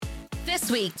This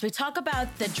week, we talk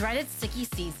about the dreaded sticky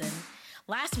season.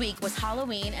 Last week was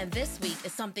Halloween, and this week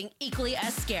is something equally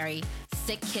as scary,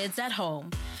 sick kids at home.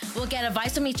 We'll get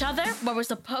advice from each other, what we're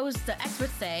supposed to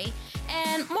experts say,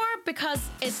 and more because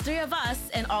it's three of us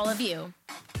and all of you.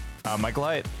 I'm Mike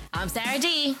Light. I'm Sarah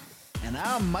D. And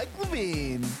I'm Mike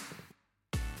Levine.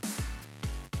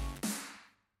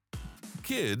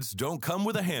 Kids don't come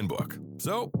with a handbook,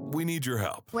 so we need your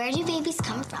help. Where do babies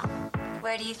come from?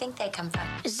 Where do you think they come from?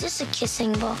 Is this a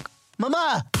kissing book?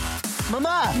 Mama!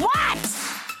 Mama! What?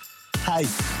 Hi.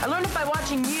 I learned it by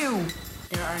watching you.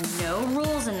 There are no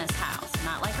rules in this house.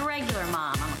 Not like a regular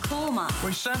mom. I'm a cool mom.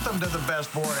 We sent them to the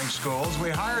best boarding schools. We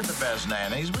hired the best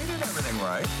nannies. We did everything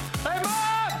right. Hey,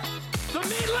 Mom! Some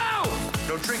meatloaf!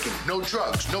 No drinking, no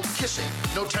drugs, no kissing,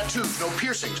 no tattoos, no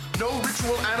piercings, no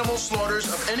ritual animal slaughters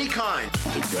of any kind.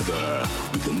 Together,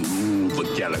 we can rule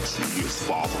the galaxy as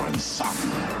father and son.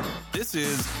 This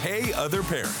is Hey Other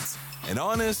Parents, an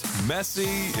honest,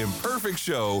 messy, imperfect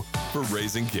show for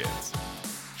raising kids.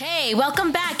 Hey,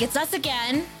 welcome back. It's us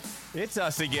again. It's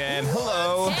us again.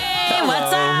 Hello. Hey, Hello.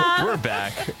 what's up? We're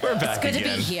back. We're back It's good again.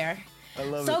 to be here. I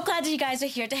love So it. glad that you guys are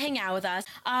here to hang out with us.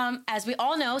 As we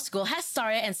all know, school has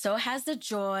started, and so has the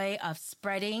joy of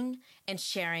spreading and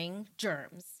sharing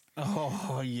germs.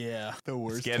 Oh, yeah. The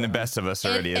worst. It's getting the best of us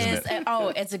already, isn't it?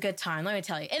 It's a good time. Let me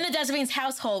tell you. In the Deserene's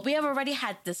household, we have already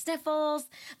had the sniffles,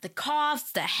 the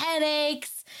coughs, the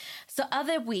headaches. So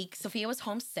other week, Sophia was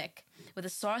homesick with a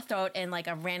sore throat and like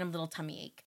a random little tummy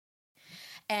ache.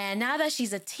 And now that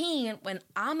she's a teen, when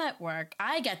I'm at work,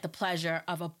 I get the pleasure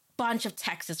of a bunch of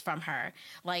texts from her.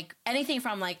 Like anything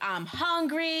from like, I'm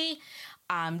hungry,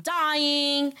 I'm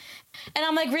dying. And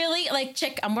I'm like, really? Like,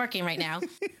 chick, I'm working right now.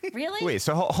 Really? Wait,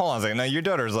 so hold on a second. Now, your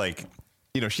daughter's like,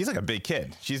 she's like a big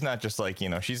kid. She's not just like,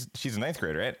 she's a ninth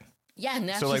grader, right? Yeah,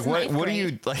 no, So she's like, in ninth what are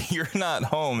grade. you, like, you're not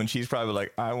home and she's probably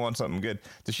like, I want something good.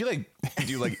 Does she like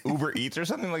do like Uber Eats or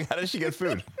something? Like, how does she get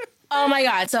food? Oh my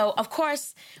God. So, of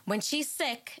course, when she's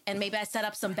sick, and maybe I set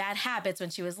up some bad habits when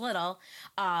she was little,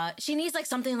 she needs like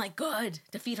something like good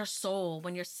to feed her soul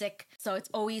when you're sick. So it's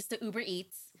always the Uber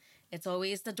Eats. It's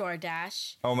always the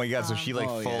DoorDash. Oh my God. So she like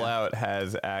Oh, full yeah. out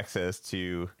has access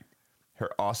to her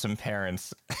awesome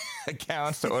parents'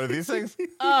 accounts to order these things.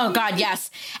 Oh God,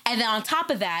 yes. And then on top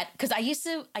of that, because I used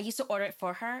to order it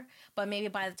for her, but maybe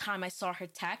by the time I saw her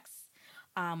text,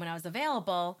 when I was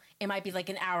available, it might be like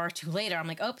an hour or two later. I'm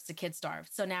like, oops, the kid's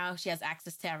starved. So now she has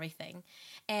access to everything.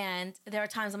 And there are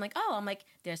times I'm like,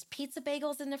 there's pizza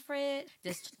bagels in the fridge,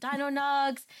 there's Dino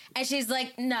Nugs. And she's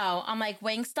like, no. I'm like,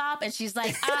 Wingstop? And she's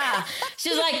like, ah.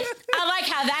 She's like, I like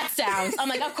how that sounds. I'm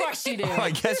like, of course you do. Oh,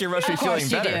 I guess you must be Of feeling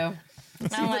course you better. do.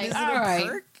 I'm like, Is it all a right.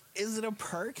 perk? Is it a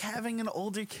perk having an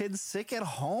older kid sick at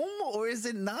home, or is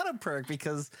it not a perk?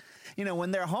 Because,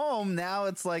 when they're home, now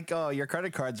it's like, oh, your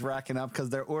credit card's racking up because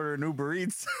they're ordering Uber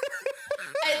Eats.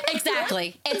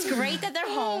 Exactly. It's great that they're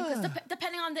home because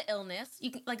depending on the illness,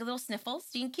 you can like little sniffles,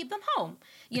 you can keep them home,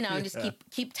 and just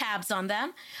keep tabs on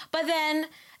them. But then,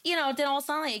 then all of a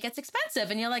sudden like, it gets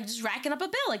expensive and you're like just racking up a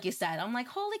bill, like you said. I'm like,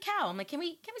 holy cow. I'm like, can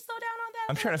we slow down on that?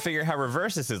 I'm trying to figure out how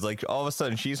reverse this is. Like all of a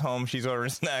sudden she's home, she's ordering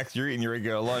snacks, you're eating your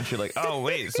regular lunch. You're like, oh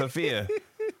wait, Sophia,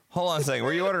 hold on a second.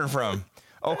 Where are you ordering from?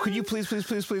 Oh, could you please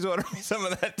order me some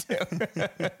of that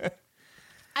too?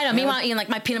 I know. Meanwhile, eating like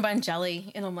my peanut butter and jelly,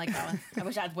 and I'm like, oh, I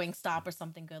wish I had Wingstop or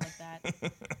something good like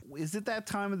that. Is it that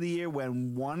time of the year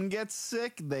when one gets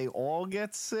sick, they all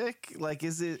get sick? Like,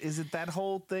 is it that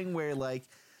whole thing where like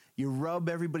you rub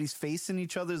everybody's face in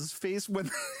each other's face when,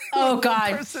 Oh, when God.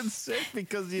 one person's sick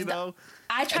because I try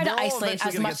and to they're all isolate eventually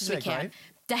as gonna much get as we sick, can. right?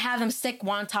 To have them sick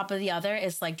one on top of the other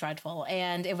is like dreadful.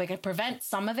 And if we could prevent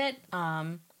some of it,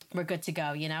 we're good to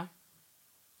go,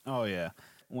 Oh yeah.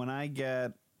 When I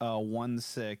get one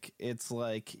sick, it's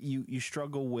like you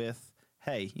struggle with,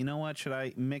 hey, you know what? Should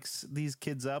I mix these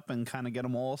kids up and kind of get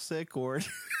them all sick, or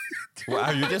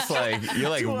Wow, you're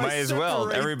like, Do I might as well.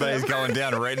 separate Everybody's them? going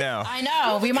down right now. I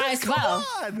know. We might as well.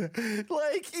 Come on!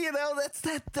 Like, that's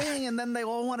that thing. And then they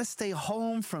all want to stay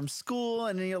home from school.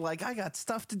 And then you're like, I got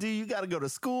stuff to do. You got to go to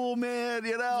school, man.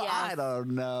 Yes. I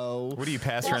don't know. What do you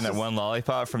pass around that one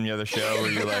lollipop from the other show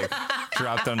where you like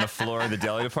dropped on the floor of the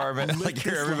deli department? Like,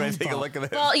 here, everybody take a look at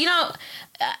this. Well, you know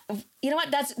what?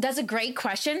 That's a great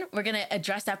question. We're going to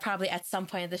address that probably at some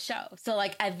point of the show. So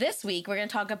like this week, we're going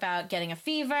to talk about getting a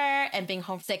fever and being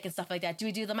homesick and stuff like that. Do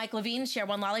we do the Mike Levine share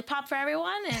one lollipop for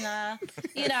everyone and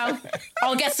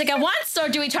all get sick at once, or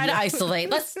do we try to isolate?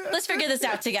 Let's figure this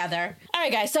out together. All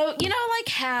right, guys. So like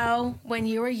how when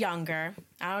you were younger,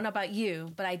 I don't know about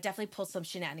you, but I definitely pulled some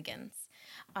shenanigans.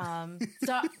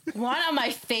 So one of my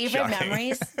favorite Shocking.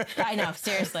 memories, I know,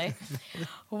 seriously.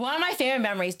 One of my favorite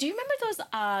memories. Do you remember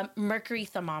those mercury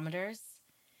thermometers?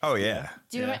 Oh yeah.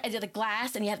 Do you remember the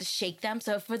glass and you had to shake them?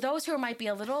 So for those who might be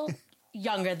a little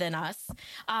younger than us,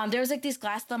 there was like these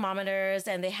glass thermometers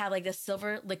and they had like this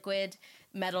silver liquid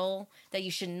metal that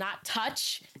you should not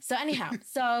touch. So anyhow,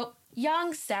 so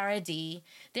young Sarah D,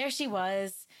 there she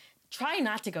was, trying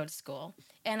not to go to school.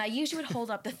 And I usually would hold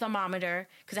up the thermometer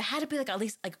because it had to be like at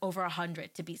least like over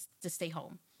 100 to stay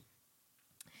home.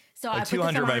 So Like I put the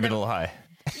 200 might have been a little high.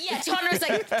 Yeah, 200 was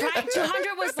like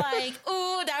 200 was like,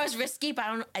 ooh, that was risky, but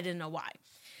I didn't know why.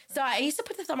 So I used to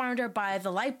put the thermometer by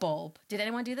the light bulb. Did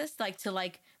anyone do this? Like to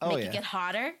make it get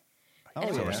hotter?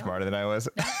 Oh, So much smarter than I was.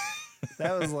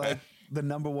 That was like the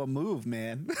number one move,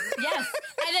 man. Yes.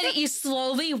 And then you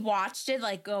slowly watched it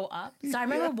like go up. So I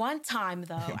remember one time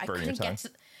though, I Burn your couldn't tongue. get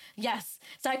to yes.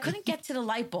 So I couldn't get to the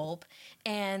light bulb,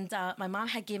 and my mom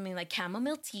had given me like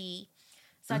chamomile tea.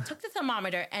 So I took the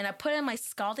thermometer and I put in my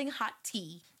scalding hot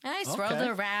tea, and I swirled it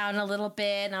around a little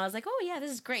bit, and I was like, "Oh yeah,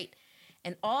 this is great."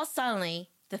 And all suddenly,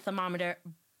 the thermometer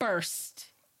burst.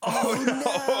 Oh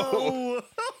no!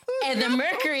 And the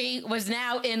mercury was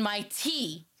now in my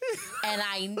tea, and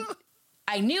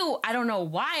I knew, I don't know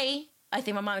why. I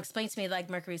think my mom explained to me like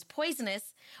mercury is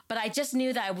poisonous, but I just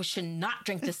knew that I should not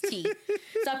drink this tea.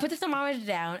 So I put the thermometer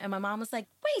down, and my mom was like,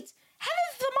 "Wait, how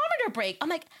did the thermometer break?" I'm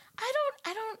like, I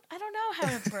don't know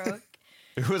how it broke.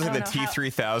 It was like the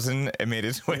T3000. It made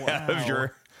its way out of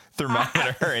your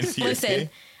thermometer into your tea. Listen,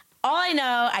 all I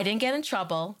know, I didn't get in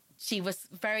trouble. She was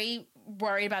very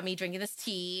worried about me drinking this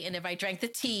tea, and if I drank the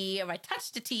tea, if I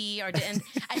touched the tea or didn't.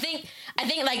 I think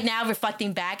like now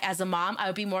reflecting back as a mom, I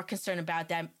would be more concerned about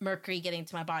that mercury getting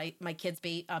to my body, my kid's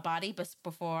body, but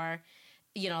before,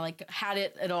 you know, like how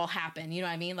did it all happen? You know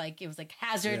what I mean? Like it was like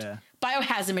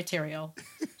biohazard material.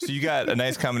 So you got a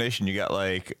nice combination. You got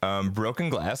like broken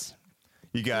glass.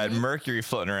 You got mercury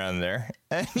floating around there,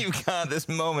 and you got this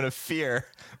moment of fear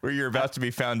where you're about to be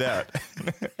found out.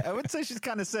 I would say she's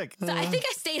kind of sick. So I think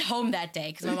I stayed home that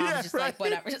day because my mom was just like,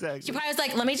 whatever. Exactly. She probably was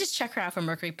like, let me just check her out for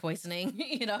mercury poisoning,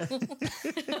 you know?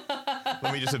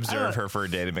 Let me just observe her for a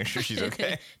day to make sure she's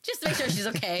okay. Just to make sure she's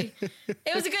okay.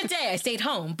 It was a good day. I stayed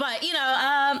home. But, you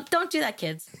know, don't do that,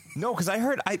 kids. No, because I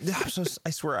heard, I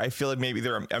swear, I feel like maybe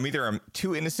I'm either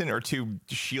too innocent or too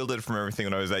shielded from everything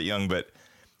when I was that young, but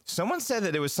someone said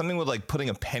that it was something with like putting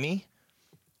a penny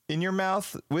in your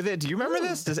mouth with it. Do you remember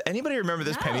this? Does anybody remember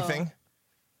this penny thing?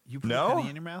 You put a penny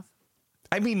in your mouth?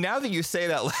 I mean, now that you say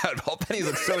that loud, all pennies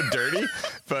look so dirty.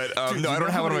 But no, I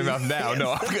don't have one in my mouth now.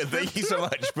 No, I'm good. Thank you so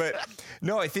much. But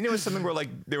no, I think it was something where like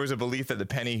there was a belief that the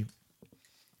penny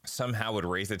somehow would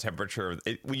raise the temperature.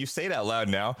 When you say it out loud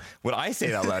now, when I say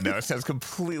it out loud now, it sounds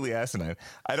completely asinine.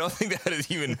 I don't think that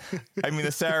is even, I mean,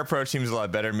 the sour approach seems a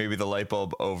lot better. Maybe the light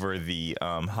bulb over the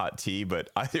hot tea, but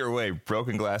either way,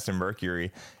 broken glass and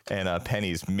mercury and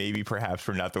pennies, maybe perhaps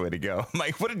were not the way to go.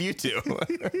 Mike, what did you do?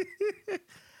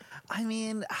 I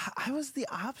mean, I was the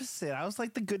opposite. I was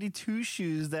like the goody two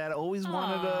shoes that always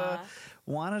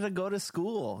wanted to go to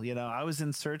school. You know, I was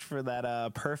in search for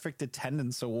that perfect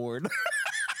attendance award.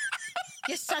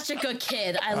 You're such a good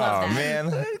kid. I love that. Oh, man.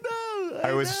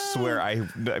 I know. Swear, I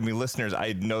mean, listeners,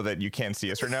 I know that you can't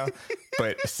see us right now,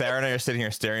 but Sarah and I are sitting here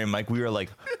staring at Mike. We were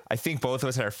like, I think both of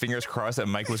us had our fingers crossed that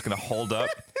Mike was going to hold up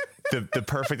the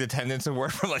perfect attendance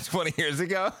award from like 20 years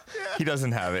ago. Yeah. He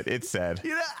doesn't have it. It's sad.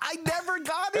 You know, I never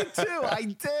got it too. I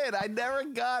did. I never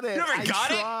got it. You never got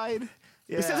tried. it?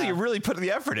 Yeah. It sounds like you really put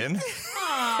the effort in. Aww.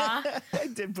 I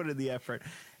did put in the effort.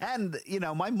 And, you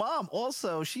know, my mom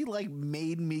also, she like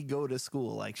made me go to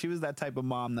school. Like she was that type of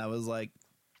mom that was like,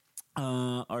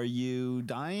 are you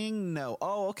dying? No.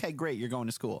 Oh, okay, great. You're going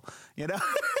to school. You know?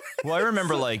 Well, I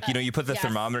remember like, you know, you put the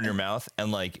thermometer in your mouth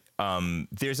and like,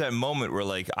 there's that moment where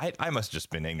like, I must have just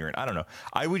been ignorant. I don't know.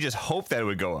 I would just hope that it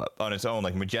would go up on its own,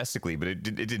 like majestically, but it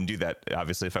didn't do that,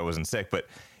 obviously, if I wasn't sick. But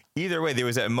either way, there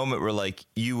was that moment where like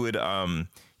you would,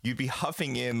 you'd be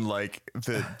huffing in like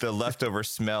the leftover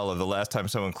smell of the last time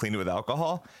someone cleaned it with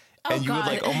alcohol. And you would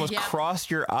like almost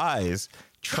cross your eyes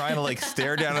trying to like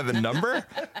stare down at the number.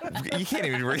 You can't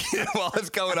even read it while it's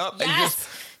going up. Yes.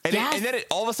 And then it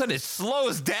all of a sudden it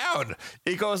slows down.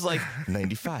 It goes like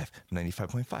 95,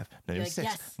 95.5, 96,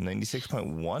 like,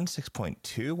 96.1,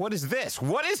 6.2. What is this?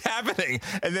 What is happening?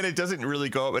 And then it doesn't really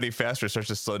go up any faster. It starts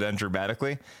to slow down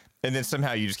dramatically. And then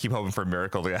somehow you just keep hoping for a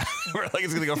miracle. Where like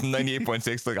it's going to go from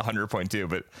 98.6 to like 100.2.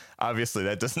 But obviously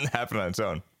that doesn't happen on its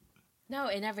own. No,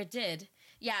 it never did.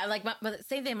 Yeah, like but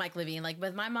same thing, Mike Levine. Like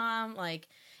with my mom, like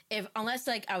unless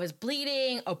like I was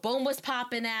bleeding, a bone was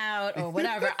popping out, or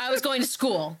whatever, I was going to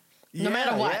school. no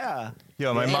matter what. Yeah.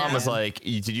 Yo, my mom was Yeah. like,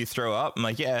 "Did you throw up?" I'm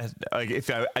like, "Yeah." Like, if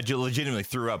I legitimately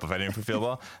threw up if I didn't feel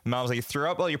well. My mom was like, "You threw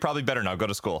up? Well, you're probably better now. Go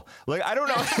to school." Like, I don't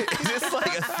know. Is this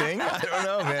like a thing? I don't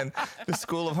know, man. The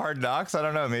school of hard knocks. I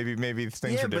don't know. Maybe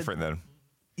things Yeah, are but- different then.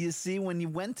 You see, when you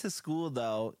went to school,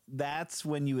 though, that's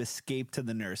when you escaped to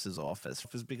the nurse's office.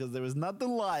 Just because there was nothing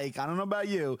like, I don't know about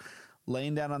you,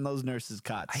 laying down on those nurses'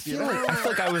 cots. I feel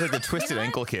like I was like the twisted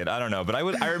ankle kid. I don't know, but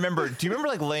I remember. Do you remember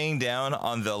like laying down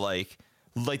on the like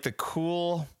the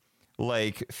cool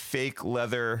like fake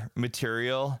leather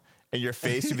material? And your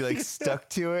face would be like stuck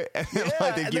to it, and then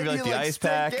like they give you like the ice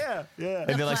pack, yeah.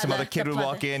 and then like some other pleather, kid the would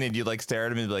walk pleather. in, and you'd like stare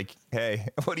at him and be like, "Hey,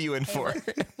 what are you in for?"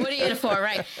 What are you in for,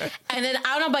 right? And then I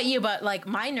don't know about you, but like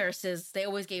my nurses, they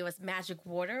always gave us magic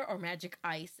water or magic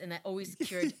ice, and that always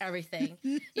cured everything.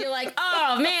 You're like,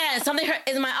 oh man, something hurt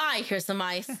in my eye. Here's some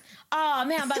ice. Oh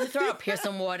man, I'm about to throw up. Here's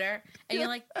some water. And you're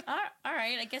like, all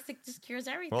right, I guess it just cures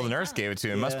everything. Well, the nurse Huh. gave it to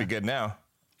him. Must be good now.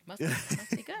 Must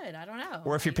be good. I don't know.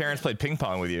 Or if your parents played ping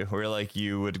pong with you, where like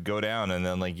you would go down and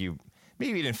then like you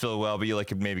maybe you didn't feel well, but you like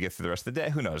could maybe get through the rest of the day.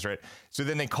 Who knows, right? So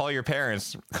then they call your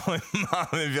parents, call your mom,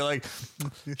 and be like,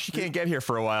 "She can't get here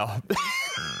for a while.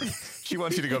 She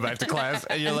wants you to go back to class,"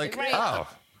 and you're like, Right. "Oh,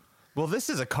 well, this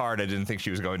is a card I didn't think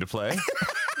she was going to play."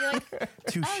 You're like,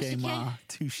 Touche, she ma. can't-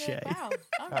 Touche. wow.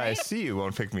 All I right. see you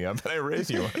won't pick me up, but I raise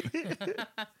you one.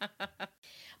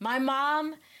 My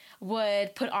mom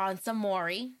would put on some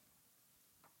Maury.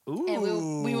 Ooh.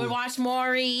 And we would watch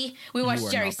Maury. We watched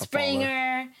are Jerry not the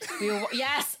Springer.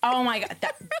 Yes. Oh my God.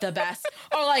 The best.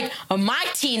 Or like, my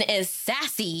teen is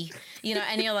sassy,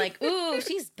 and you're like, ooh,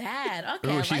 she's bad.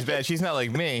 Okay. Ooh, I she's like bad. it. She's not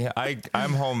like me.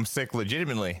 I'm homesick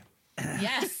legitimately.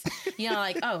 Yes.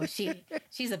 Like, oh,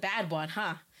 she's a bad one,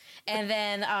 huh?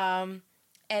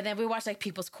 And then we watched like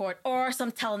People's Court or some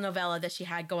telenovela that she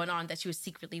had going on that she would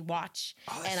secretly watch.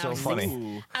 And so I was funny.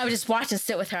 Like, I would just watch and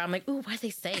sit with her. I'm like, ooh, what are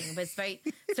they saying? But it's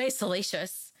very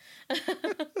salacious.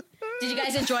 Did you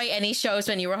guys enjoy any shows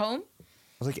when you were home? It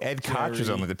was like Ed Koch was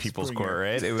on like the People's Court,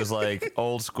 right? It was like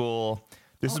old school.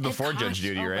 This is Ed before Koch. Judge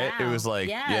Judy, Oh, right? It wow. was like,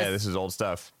 Yes. yeah, this is old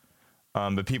stuff.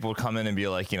 But people would come in and be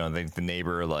like, the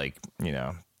neighbor, like,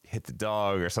 hit the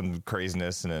dog or some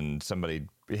craziness, and then somebody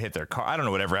hit their car. I don't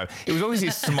know, whatever happened. It was always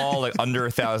these small, like under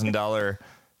 $1,000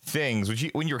 things, which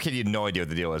when you were a kid, you had no idea what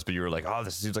the deal was, but you were like, oh,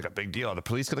 this seems like a big deal. Are the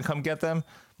police going to come get them?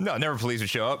 No, never police would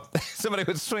show up. Somebody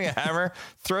would swing a hammer,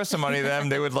 throw some money at them.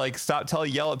 They would like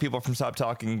yell at people from stop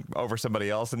talking over somebody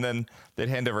else, and then they'd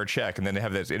hand over a check, and then they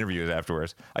have those interviews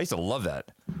afterwards. I used to love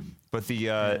that. But the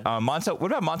Montel,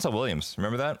 what about Montel Williams?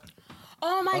 Remember that?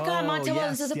 Oh my God, Montel yes,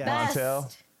 Williams is the yes. best.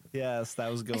 Montel. Yes, that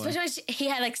was good. Especially when he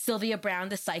had like Sylvia Brown,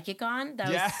 the psychic, on. That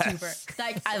was Yes. super.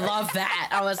 Like, I love that.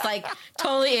 I was like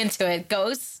totally into it.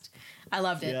 Ghost. I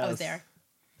loved it. I was Yes. there.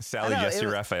 Sally I know, Jesse it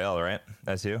was- Raphael, right?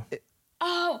 That's you.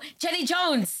 Oh, Jenny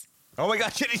Jones. Oh my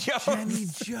God, Jenny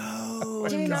Jones. Jenny Joe.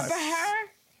 Do you remember her?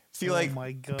 See, Oh like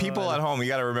my God. people at home, you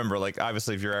got to remember, like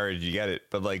obviously if you're our age, you get it,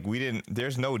 but like we didn't.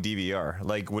 There's no DVR.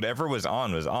 Like whatever was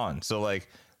on was on. So like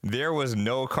there was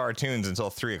no cartoons until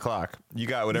 3:00. You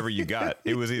got whatever you got.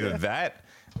 It was either that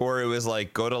or it was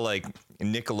like go to like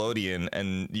Nickelodeon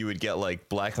and you would get like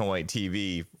black and white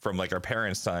TV from like our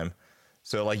parents' time.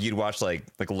 So like you'd watch like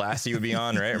Lassie would be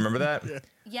on, right? Remember that?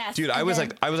 Yes. Dude, and I was then-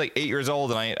 like 8 years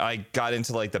old and I got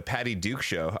into like the Patty Duke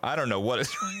show. I don't know what it's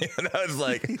that was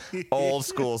like old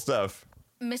school stuff.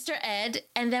 Mr. Ed,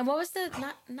 and then what was the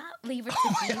not Leave It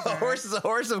to Beaver? A horse is a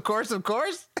horse, of course. A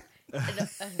horse,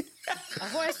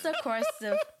 of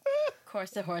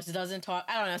course, the horse doesn't talk.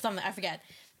 I don't know, something I forget.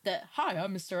 Hi,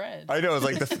 I'm Mr. Ed. I know, it's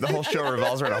like the whole show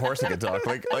revolves around a horse that can talk.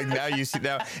 Like now you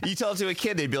tell it to a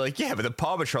kid, they'd be like, yeah, but the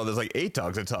Paw Patrol, there's like 8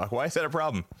 dogs that talk. Why is that a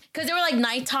problem? Because there were like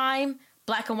nighttime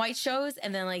black and white shows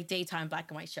and then like daytime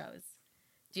black and white shows.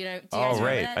 Do you guys remember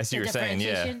right. that? I see The what you're saying, yeah.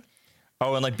 differentiation?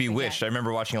 Oh, and like Bewitched. I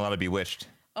remember watching a lot of Bewitched.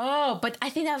 Oh, but I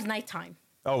think that was nighttime.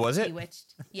 Oh, was it?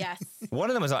 Bewitched. Yes. One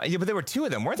of them was on. Yeah, but there were 2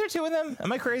 of them. Weren't there 2 of them?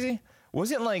 Am I crazy?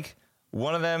 Wasn't like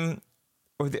one of them?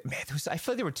 Or I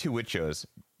feel like there were 2 witch shows.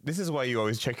 This is why you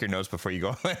always check your notes before you go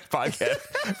on a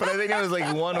podcast. But I think it was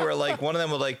like one where like one of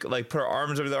them would like put her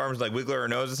arms over their arms, like wiggle her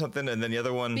nose or something, and then the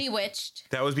other one Bewitched.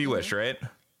 that was Bewitched, right?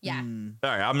 Yeah. All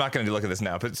right, I'm not going to look at this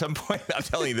now, but at some point I'm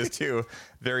telling you this too.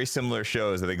 Very similar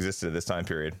shows that existed at this time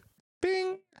period.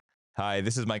 Bing. Hi,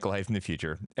 this is Michael Hyde from the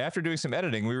future. After doing some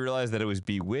editing, we realized that it was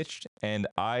Bewitched and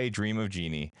I Dream of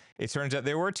Jeannie. It turns out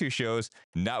there were 2 shows,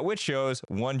 not witch shows,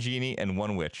 1 genie and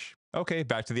 1 witch. Okay,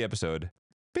 back to the episode.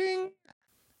 Bing.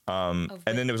 And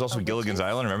then there was also Gilligan's witches?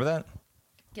 Island. Remember that?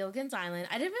 Gilligan's Island.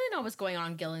 I didn't really know what was going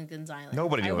on Gilligan's Island.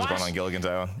 Nobody knew I what was going watched- on Gilligan's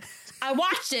Island. I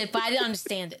watched it, but I didn't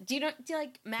understand it. Do you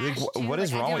like MASH? Like, what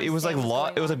is wrong with it? Was like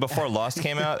Lost. It was like before Lost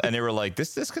came out, and they were like,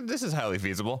 this is highly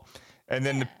feasible. And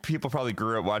then the people probably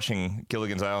grew up watching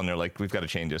Gilligan's Island. They're like, we've got to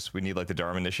change this. We need like the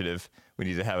Dharma Initiative. We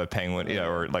need to have a penguin,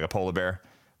 or like a polar bear.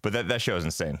 But that show is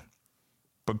insane.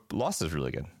 But Lost is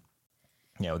really good.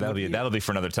 Yeah, that'll be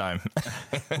for another time.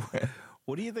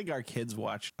 What do you think our kids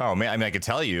watch? Oh man, I mean, I could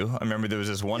tell you. I remember there was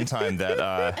this one time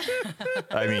that,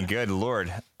 I mean, good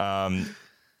Lord.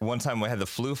 One time we had the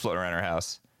flu floating around our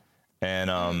house,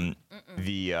 and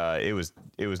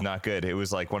it was not good. It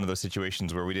was like one of those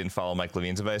situations where we didn't follow Mike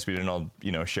Levine's advice. We didn't all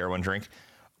share one drink.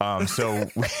 So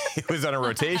it was on a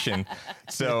rotation.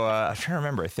 So I'm trying to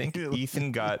remember. I think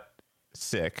Ethan got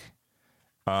sick,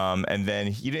 and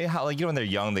then you know how when they're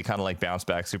young they kind of like bounce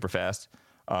back super fast.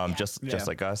 Just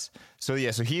like us. So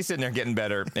so he's sitting there getting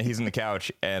better, and he's on the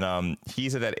couch, and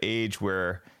he's at that age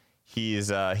where he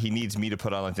needs me to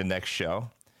put on like the next show.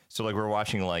 So like we're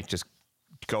watching like just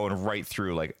going right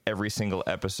through like every single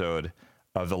episode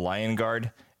of The Lion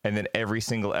Guard, and then every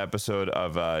single episode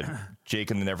of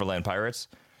Jake and the Neverland Pirates.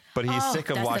 But he's sick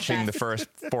of watching the first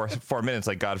 4 minutes.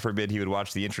 Like, God forbid he would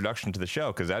watch the introduction to the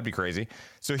show, because that'd be crazy.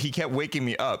 So he kept waking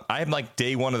me up. I'm like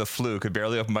day one of the flu, could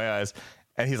barely open my eyes.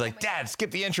 And he's like, Dad,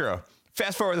 skip the intro.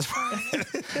 Fast forward this part.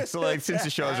 So like, since the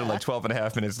shows are like 12 and a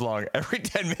half minutes long, every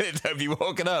 10 minutes I'd be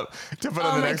woken up to put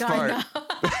on the next part. No.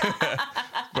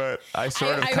 But I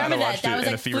sort of kind of watched it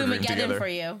in a fever dream together. For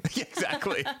you.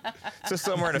 Exactly. So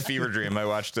somewhere in a fever dream, I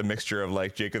watched a mixture of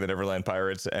like Jake and the Neverland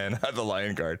Pirates and The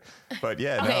Lion Guard. But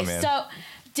yeah, no, man. So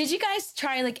did you guys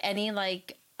try like any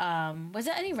like, was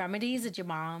there any remedies that your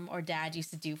mom or dad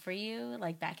used to do for you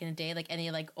like back in the day? Like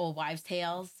any like old wives'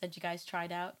 tales that you guys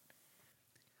tried out?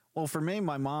 Well, for me,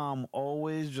 my mom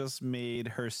always just made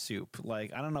her soup.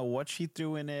 Like, I don't know what she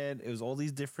threw in it. It was all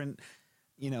these different,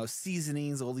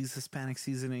 seasonings, all these Hispanic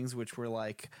seasonings, which were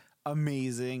like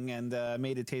amazing and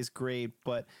made it taste great.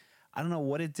 But I don't know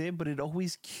what it did, but it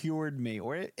always cured me,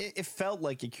 or it felt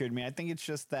like it cured me. I think it's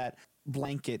just that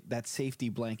blanket, that safety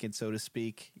blanket, so to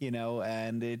speak,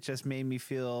 and it just made me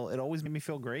feel, it always made me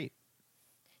feel great.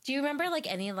 Do you remember like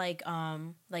any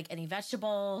any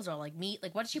vegetables or like meat?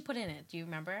 Like what did she put in it? Do you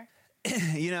remember?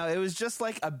 It was just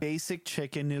like a basic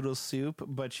chicken noodle soup,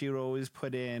 but she would always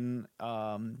put in,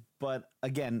 but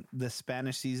again, the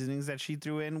Spanish seasonings that she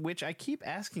threw in, which I keep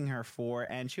asking her for,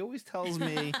 and she always tells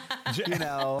me, she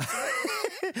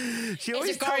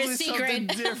always tells me something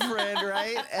different,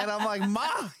 right? And I'm like,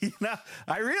 Mom,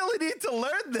 I really need to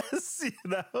learn this,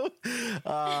 and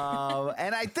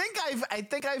I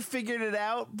think I've figured it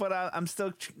out, but I'm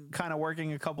still kind of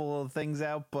working a couple of things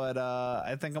out, but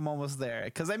I think I'm almost there,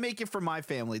 because I make it for my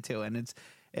family too, and it's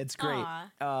great.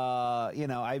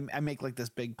 I make like this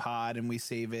big pot, and we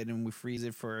save it and we freeze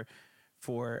it for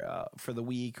the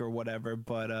week or whatever.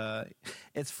 But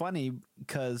it's funny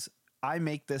because I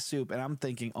make this soup and I'm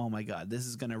thinking, oh my God, this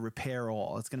is gonna repair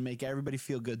all. It's gonna make everybody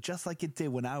feel good, just like it did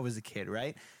when I was a kid,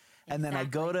 right? And then I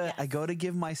go to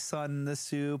give my son the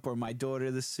soup or my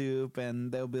daughter the soup,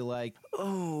 and they'll be like,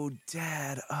 "Oh,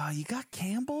 Dad, you got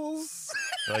Campbell's?"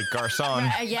 Like Garcon.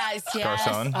 Yes.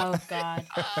 Garcon. Oh God.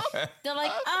 They're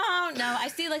like, oh no, I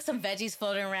see like some veggies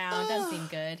floating around. Doesn't seem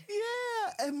good.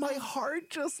 Yeah, and my heart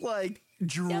just like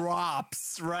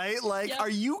drops, right? Like, are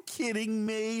you kidding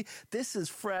me? This is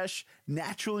fresh,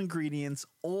 natural ingredients,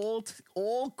 all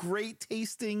great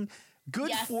tasting,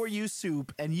 good for you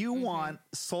soup, and you want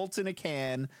salt in a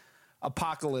can.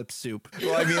 Apocalypse soup.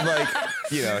 Well, I mean, like,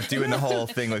 doing the whole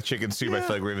thing with chicken soup, I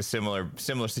feel like we have a similar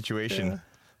situation. Yeah.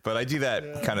 But I do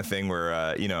that kind of thing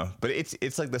where, but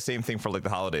it's like the same thing for like the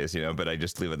holidays, but I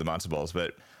just leave it the matzo balls.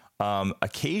 But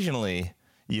occasionally,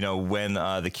 when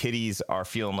the kiddies are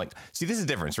feeling like, see, this is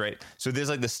the difference, right? So there's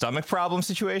like the stomach problem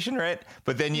situation, right?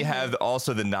 But then you have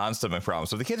also the non-stomach problem.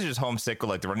 So if the kids are just homesick with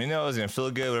like the runny nose and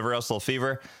feel good, whatever else, little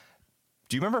fever.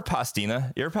 Do you remember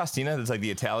pastina? You ever pastina? That's like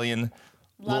the Italian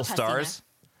little stars.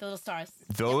 The little stars.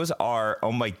 Those are,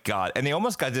 oh my God. And they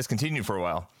almost got discontinued for a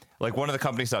while. Like one of the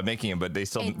companies stopped making them, but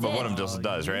one of them still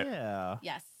does, right? Yeah.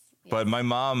 Yes. But my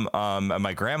mom and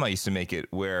my grandma used to make it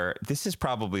where this is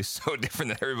probably so different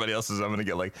than everybody else's. I'm going to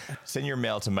get like, send your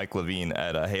mail to Mike Levine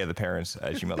at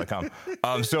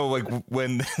heyotherparents@gmail.com. So like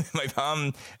when my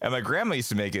mom and my grandma used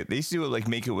to make it, they used to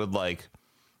make it with like,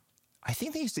 I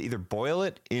think they used to either boil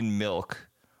it in milk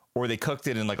or they cooked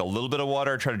it in like a little bit of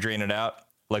water, try to drain it out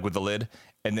like with the lid,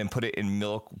 and then put it in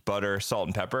milk, butter, salt,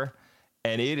 and pepper.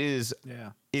 And it is,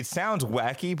 it sounds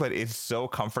wacky, but it's so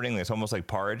comforting. It's almost like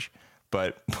porridge.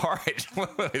 But porridge,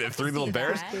 the three little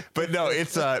bears. But no,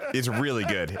 it's really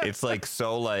good. It's like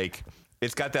so like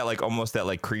it's got that like almost that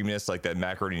like creaminess, like that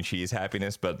macaroni and cheese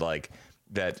happiness, but like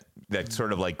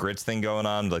sort of like grits thing going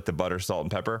on, like the butter, salt,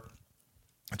 and pepper.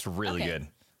 It's really good.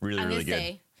 Really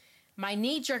good. My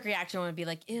knee-jerk reaction would be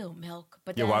like, ew, milk.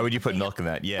 But Yeah, why would you put milk in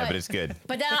that? Yeah, but it's good.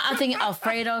 But then I'm thinking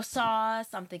Alfredo sauce.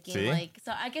 I'm thinking like,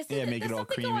 so I guess make there's it all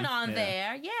something creamy. going on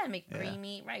there. Yeah, make it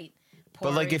creamy, right.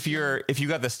 But like if Porridge, you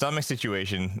got the stomach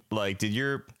situation, like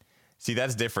see,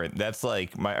 that's different. That's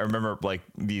like I remember like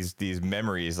these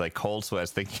memories, like cold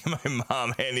sweats, thinking of my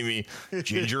mom handing me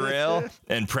ginger ale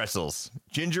and pretzels.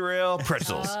 Ginger ale,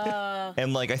 pretzels.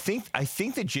 And like I think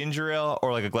the ginger ale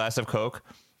or like a glass of Coke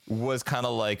was kind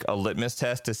of like a litmus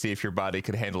test to see if your body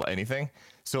could handle anything.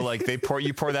 So like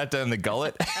you pour that down the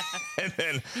gullet, and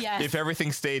then if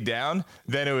everything stayed down,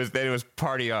 then it was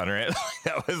party on, right?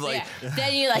 That was like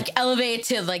then you like elevate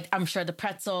to like I'm sure the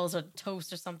pretzels or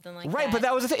toast or something like that. Right, but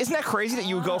that was the thing. Isn't that crazy that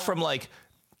you would go from like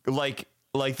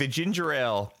the ginger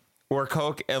ale or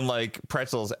Coke and like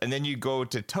pretzels, and then you go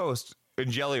to toast and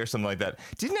jelly or something like that?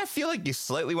 Didn't that feel like you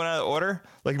slightly went out of order?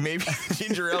 Like maybe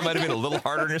ginger ale might have been a little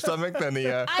harder in your stomach than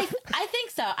the. I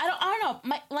think so. I don't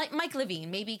know. Like Mike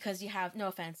Levine, maybe because you have, no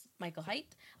offense, Michael Height,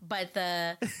 but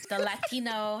the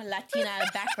Latina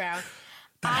background.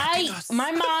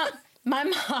 My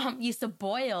mom used to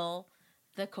boil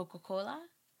the Coca-Cola,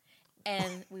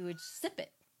 and we would sip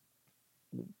it.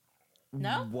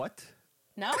 No. What?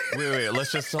 No. Wait.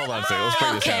 Let's just hold on a second. Let's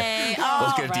break this down.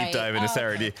 Let's get a deep dive into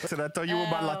Sarah D. Listen, I thought you were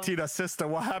my Latina sister.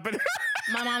 What happened?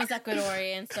 My mom's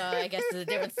Ecuadorian, so I guess it's a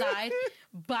different side.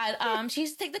 But she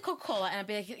used to take the Coca-Cola, and I'd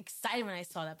be like excited when I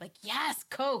saw that. Like, yes,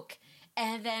 Coke.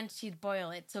 And then she'd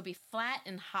boil it, so it'd be flat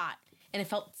and hot. And it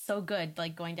felt so good,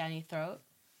 like going down your throat.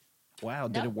 Wow,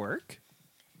 did it work?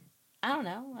 I don't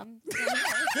know.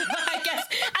 I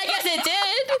guess it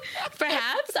did.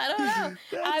 Perhaps. I don't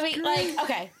know. I mean, like,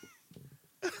 okay.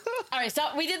 All right, so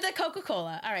we did the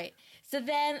Coca-Cola. All right. So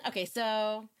then, okay,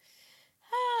 so...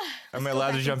 Am I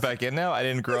allowed to jump back in now? I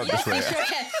didn't grow up this way. You sure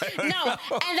can. No,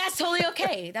 and that's totally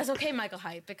okay. That's okay, Michael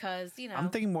Hype, because, you know... I'm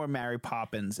thinking more Mary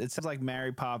Poppins. It sounds like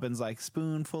Mary Poppins, like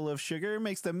spoonful of sugar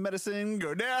makes the medicine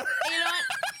go down. You know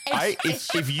what?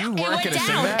 If you weren't going to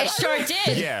sing that... It sure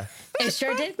did. Yeah. It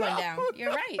sure did go down.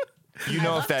 You're right. You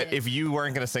know, if you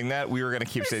weren't going to sing that, we were going to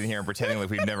keep sitting here and pretending like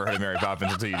we've never heard of Mary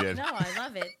Poppins until you did. No, I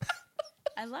love it.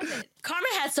 I love it. Carmen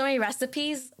had so many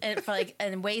recipes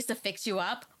and ways to fix you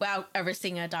up without ever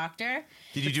seeing a doctor.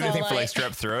 Did you do anything for like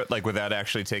strep throat, like without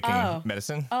actually taking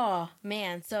medicine? Oh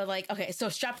man, so like so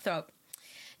strep throat.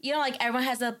 You know, like everyone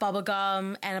has a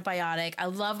bubblegum antibiotic. I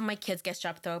love when my kids get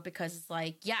strep throat because it's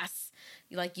like, yes,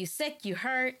 you sick, you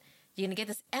hurt, you're gonna get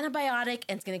this antibiotic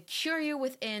and it's gonna cure you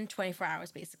within 24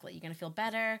 hours. Basically, you're gonna feel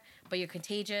better, but you're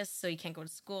contagious, so you can't go to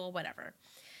school, whatever.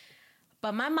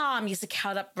 But my mom used to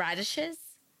cut up radishes,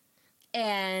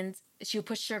 and she would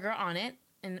put sugar on it,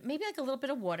 and maybe like a little bit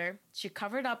of water. She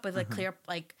covered it up with like clear,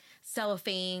 like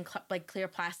cellophane, like clear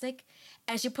plastic,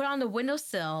 and she put it on the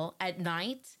windowsill at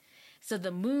night, so the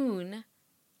moon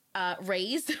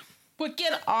rays would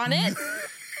get on it,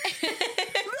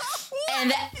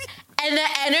 and the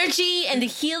energy and the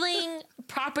healing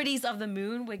properties of the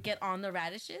moon would get on the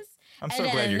radishes. I'm so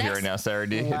glad you're here right now, Sarah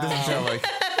D. Wow. It doesn't sound like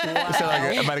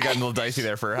I might have gotten a little dicey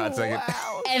there for a hot second.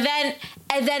 Wow.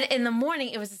 And then in the morning,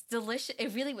 it was delicious.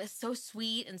 It really was so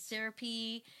sweet and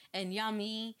syrupy and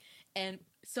yummy and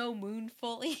so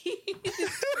moonfully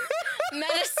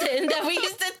medicine that we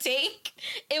used to take.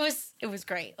 It was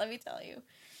great. Let me tell you.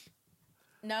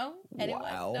 No? Anyone?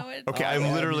 Wow. No one? Okay,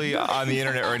 I'm literally on the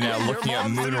internet right now looking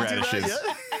at moon radishes.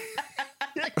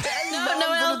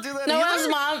 No one's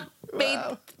mom made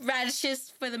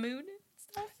radishes for the moon.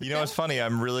 You know what's funny?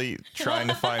 I'm really trying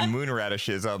to find moon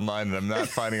radishes online, and I'm not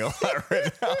finding a lot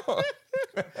right now.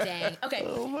 Dang. Okay.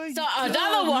 Oh So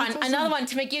another one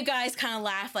to make you guys kind of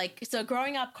laugh. Like, so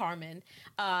growing up, Carmen,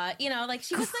 you know, like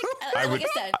she was like, I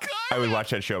said, I would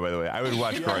watch that show. By the way, I would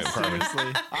watch Growing Up, Carmen.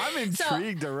 Seriously, I'm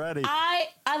intrigued already.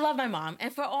 I love my mom,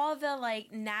 and for all the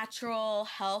like natural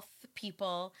health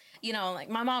people, you know, like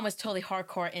my mom was totally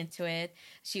hardcore into it.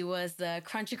 She was the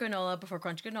crunchy granola before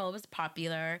crunchy granola was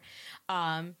popular.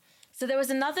 So there was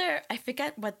another, I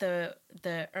forget what the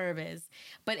herb is,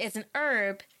 but it's an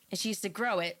herb, and she used to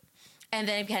grow it. And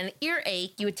then if you had an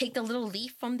earache, you would take the little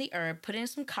leaf from the herb, put it in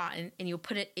some cotton, and you would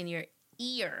put it in your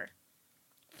ear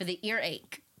for the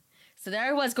earache. So there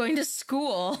I was going to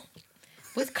school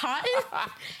with cotton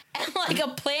and like a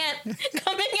plant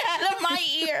coming out of my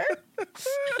ear.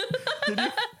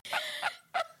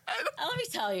 Let me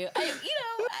tell you, I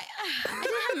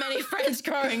didn't have many friends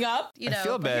growing up. I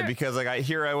feel bad because like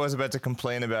I was about to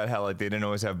complain about how like they didn't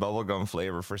always have bubblegum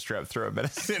flavor for strep throat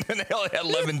medicine, and they only had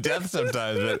lemon death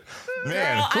sometimes. But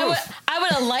man, girl, I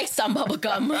would have liked some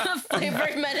bubblegum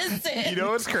flavored medicine. You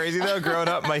know what's crazy though? Growing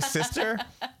up, my sister.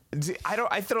 I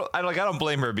don't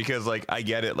blame her because like I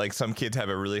get it. Like some kids have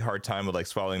a really hard time with like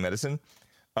swallowing medicine,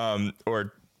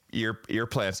 or ear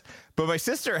plants. But my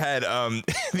sister had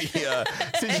the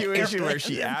situation where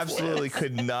she absolutely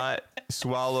could not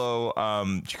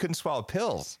swallow. She couldn't swallow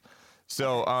pills.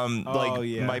 So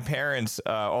my parents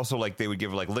also like they would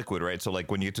give her like liquid, right? So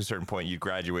like when you get to a certain point, you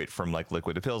graduate from like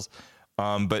liquid to pills.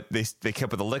 But they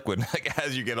kept with the liquid. Like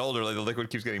as you get older, like the liquid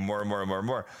keeps getting more and more and more and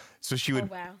more. So she would.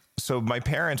 Oh, wow. So my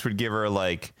parents would give her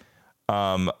like,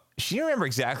 she didn't remember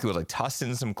exactly what, like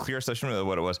Tussin, some clear stuff. She didn't remember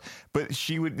what it was. But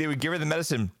they would give her the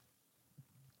medicine,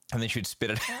 and then she would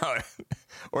spit it out,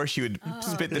 or she would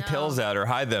spit the pills out or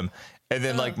hide them. And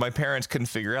then like my parents couldn't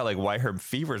figure out like why her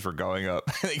fevers were going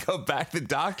up. And they go back to the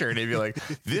doctor and they'd be like,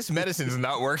 this medicine's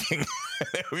not working.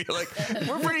 They'd be like,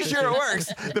 we're pretty sure it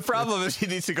works. The problem is she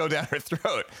needs to go down her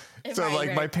throat. So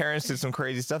like my parents did some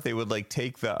crazy stuff. They would like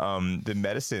take the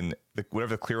medicine,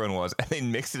 whatever the clear one was, and they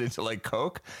mix it into like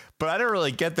Coke. But I don't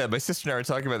really get that. My sister and I were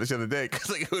talking about this the other day because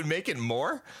like it would make it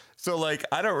more. So like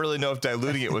I don't really know if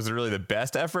diluting it was really the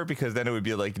best effort, because then it would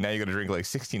be like now you got to drink like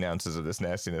 16 ounces of this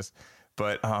nastiness.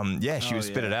 But she would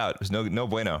spit it out. It was no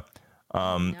bueno.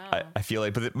 I feel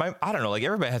like, but I don't know. Like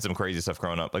everybody had some crazy stuff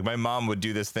growing up. Like my mom would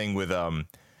do this thing with do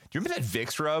you remember that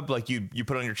Vicks rub? Like you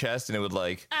put it on your chest and it would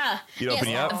like you'd open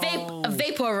you up. A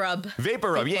vapor rub.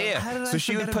 Vapor rub. Yeah. So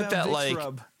she would put that like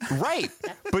right,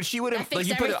 but she wouldn't like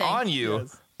you put it on you,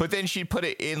 but then she'd put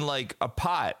it in like a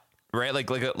pot. Right,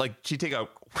 like she'd take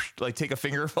a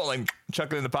fingerful and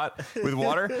chuck it in the pot with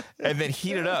water and then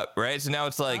heat it up. Right, so now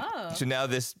it's like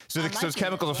those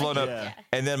chemicals are flowing up,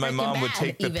 and then my mom would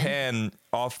take the pan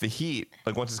off the heat,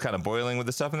 like once it's kind of boiling with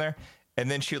the stuff in there,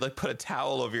 and then she would like put a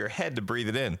towel over your head to breathe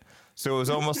it in. So it was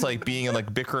almost like being in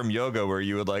like Bikram yoga, where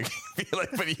you would like feel like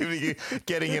but you would be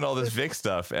getting in all this Vic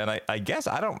stuff. And I guess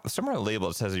somewhere on the label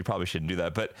it says you probably shouldn't do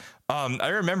that. But I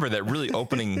remember that really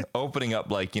opening up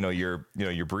like your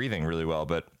breathing really well.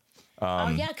 But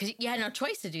because you had no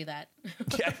choice to do that.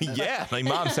 yeah. Like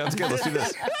mom, sounds good. Let's do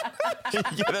this.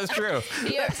 Yeah, that's true.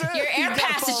 Your air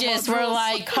passages were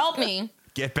like, help me.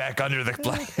 Get back under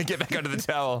the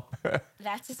towel.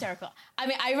 That's hysterical. I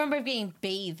mean, I remember being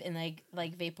bathed in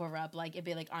like vapor rub. Like it'd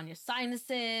be like on your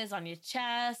sinuses, on your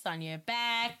chest, on your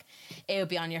back. It would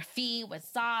be on your feet with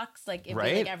socks. Like it'd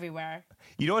be like everywhere.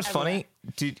 You know what's funny?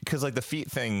 Because like the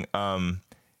feet thing,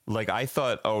 like I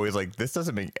thought always like this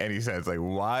doesn't make any sense. Like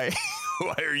why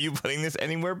are you putting this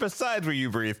anywhere besides where you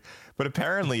breathe? But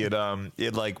apparently it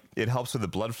helps with the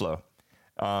blood flow.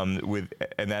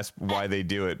 And that's why they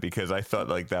do it, because I thought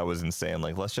like that was insane.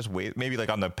 Like let's just wait, maybe like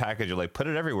on the package you're like put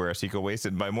it everywhere so you can waste it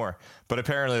and buy more. But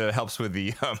apparently that helps with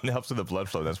the blood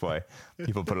flow. That's why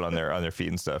people put it on their feet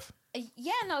and stuff.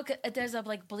 Yeah, no, there's a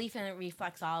like belief in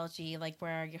reflexology, like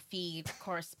where your feet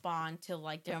correspond to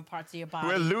like different parts of your body.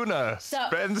 Where Luna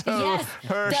spends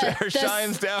her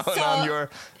shines down on your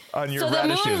so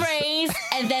radishes. The moon rays,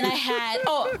 and then I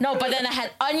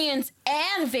had onions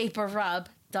and vapor rub.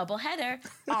 Double header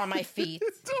on my feet.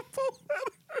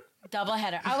 Double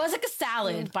header. I was like a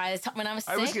salad by the time when I was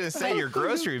sick. I was gonna say your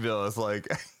grocery bill is like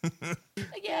the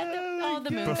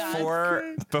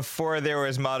moon before there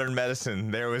was modern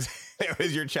medicine. There was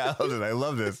your childhood. I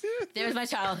love this. There was my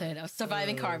childhood. I was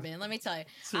surviving carbon. Let me tell you.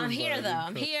 I'm here though.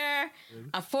 I'm here.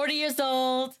 I'm 40 years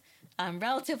old. I'm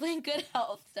relatively in good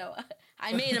health. So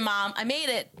I made it, Mom. I made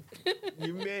it.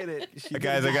 You made it.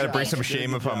 Guys, I got to bring some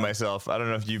shame upon myself. I don't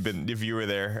know if you were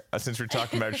there. Since we're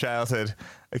talking about childhood,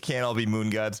 it can't all be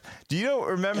moon gods. Do you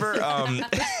remember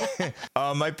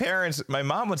my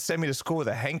mom would send me to school with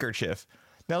a handkerchief.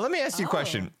 Now, let me ask you a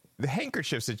question. The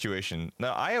handkerchief situation.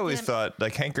 Now, I always thought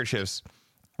like handkerchiefs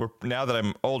were, now that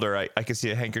I'm older, I could see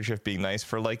a handkerchief being nice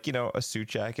for like, a suit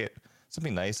jacket,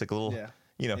 something nice, like a little... Yeah.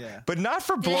 But not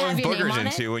for blowing boogers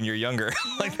into when you're younger.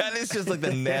 Like that is just like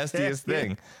the nastiest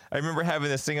thing. I remember having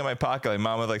this thing in my pocket. Like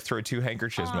mom would like throw 2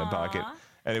 handkerchiefs in my pocket,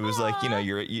 and it was like you know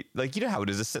how it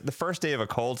is. The first day of a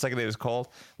cold, second day of a cold,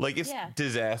 like it's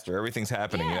disaster. Everything's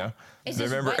happening. It's so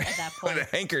just remember wet at that point.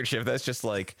 with a handkerchief, that's just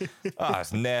like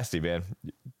it's nasty, man.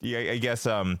 Yeah, I guess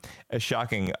it's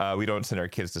shocking. We don't send our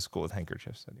kids to school with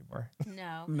handkerchiefs anymore.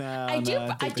 No. I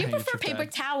do prefer paper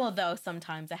towel though.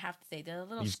 Sometimes I have to say they're a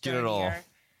little. You just get it all.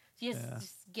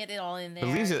 Just get it all in there.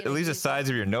 It leaves the sides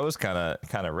of your nose kind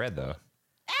of red though.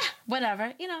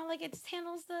 whatever, like it just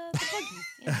handles the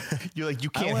boogies. You're like, you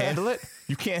can't handle it?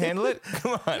 You can't handle it?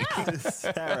 Come on. No.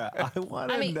 Sarah, I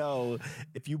want to know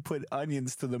if you put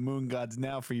onions to the moon gods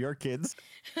now for your kids.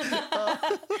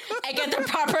 I get the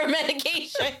proper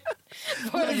medication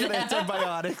for Get them.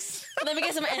 antibiotics. Let me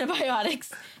get some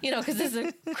antibiotics, because there's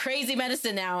a crazy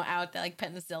medicine now out there, like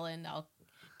penicillin. I'll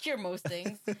cure most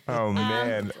things. Oh,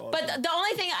 man. But the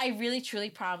only thing I really, truly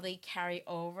probably carry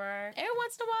over every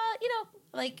once in a while,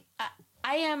 like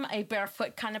I am a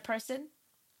barefoot kind of person,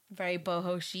 very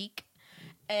boho chic.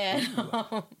 And,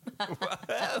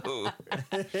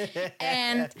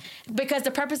 and because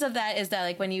the purpose of that is that,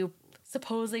 like, when you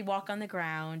supposedly walk on the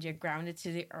ground, you're grounded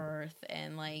to the earth,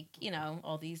 and like,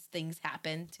 all these things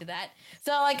happen to that.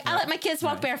 So like, I let my kids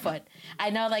walk barefoot. I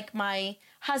know, like, my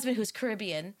husband, who's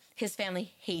Caribbean, his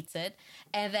family hates it,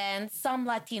 and then some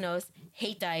Latinos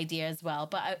hate the idea as well.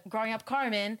 But growing up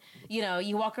Carmen,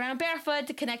 you walk around barefoot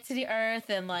to connect to the earth,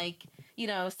 and like,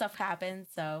 stuff happens.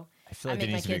 So I feel like there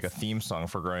needs to be like a theme song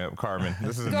for Growing Up Carmen.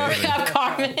 This is Growing amazing. Up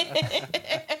Carmen.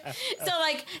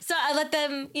 So I let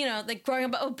them, like growing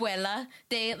up abuela,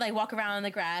 they like walk around on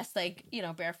the grass, like,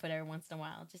 barefoot every once in a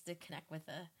while, just to connect with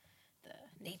the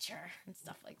nature and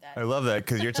stuff like that. I love that,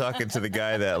 because you're talking to the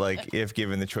guy that, like, if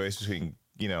given the choice between,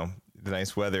 the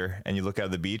nice weather and you look out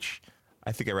of the beach,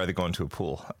 I think I'd rather go into a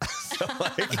pool. So,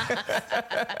 like,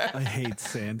 I hate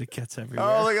sand. It gets everywhere.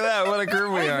 oh, look at that. What a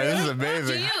group we are. This is Do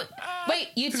amazing.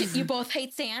 you both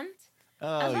hate sand?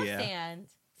 I love sand.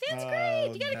 Sand's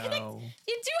great. You gotta connect.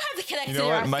 You do have to connect You to know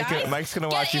the what? earth, guys. Mike's going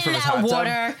to watch Get you from in his that hot water,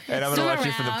 tub, and I'm going to swim watch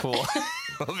you from the around. pool.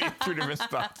 We'll be in two different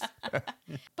spots.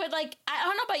 But like, I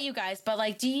don't know about you guys, but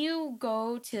like, do you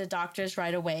go to the doctors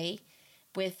right away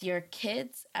with your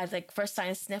kids as like first sign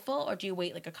of sniffle, or do you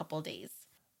wait like a couple of days?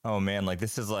 Oh man,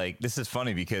 this is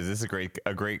funny, because this is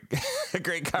a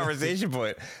great conversation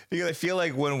point, because I feel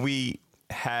like when we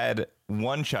had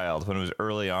one child, when it was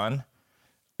early on,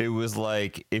 it was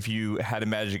like if you had a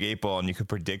magic 8 ball and you could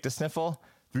predict a sniffle,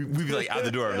 we'd be like out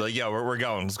the door. We'd be like, yeah, we're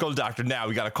going. Let's go to the doctor now.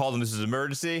 We got to call them. This is an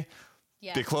emergency.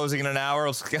 Yeah. They're closing in an hour.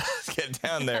 Let's get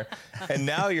down there. And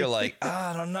now you're like,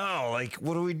 I don't know. Like,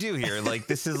 what do we do here? Like,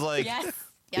 this is like,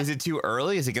 Yes. Is it too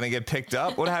early? Is it going to get picked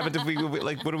up? What happens if we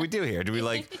like? What do we do here? Do we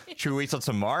should we wait till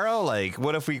tomorrow? Like,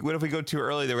 what if we go too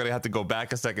early? They're going to have to go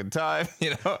back a second time.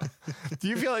 Do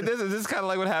you feel like this? Is this kind of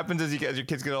like what happens as your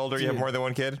kids get older? You have more than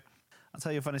one kid. I'll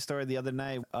tell you a funny story. The other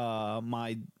night,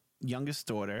 my youngest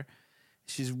daughter,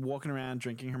 she's walking around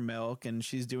drinking her milk, and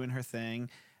she's doing her thing.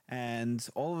 And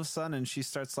all of a sudden, she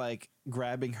starts like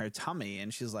grabbing her tummy,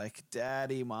 and she's like,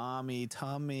 "Daddy, mommy,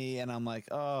 tummy." And I'm like,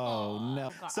 "Oh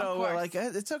no!" God, So we're like,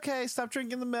 "It's okay. Stop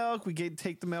drinking the milk." We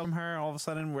take the milk from her. All of a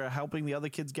sudden, we're helping the other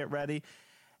kids get ready,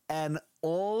 and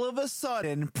all of a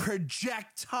sudden,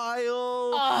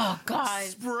 projectile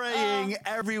spraying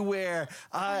everywhere.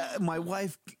 My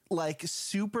wife, like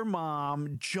super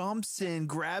mom, jumps in,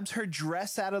 grabs her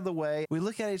dress out of the way. We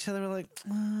look at each other, we're like,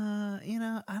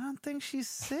 I don't think she's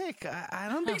sick. I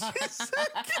don't think she's sick.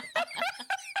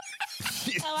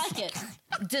 I like it.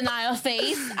 Denial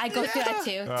phase. I go through that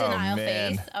too. Denial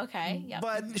phase. Okay. Yep.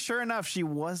 But sure enough, she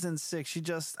wasn't sick. She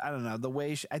just, I don't know, the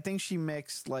way I think she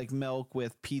mixed like milk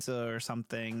with pizza or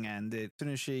something. And as soon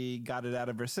as she got it out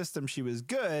of her system, she was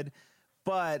good.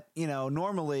 But,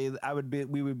 normally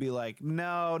we would be like,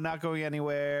 no, not going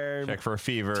anywhere. Check for a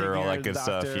fever, all that good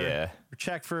stuff. Yeah.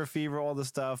 Check for a fever, all the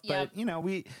stuff. Yep.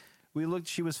 But, we looked,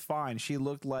 she was fine. She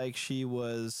looked like she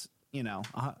was,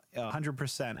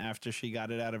 100% after she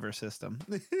got it out of her system.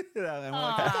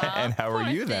 And how were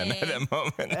you then at that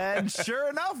moment? And sure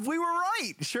enough, we were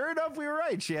right. She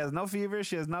has no fever.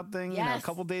 She has nothing. Yes. A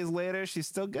couple days later, she's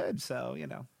still good. So,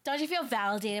 Don't you feel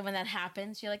validated when that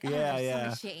happens? You're like,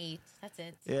 something she ate. That's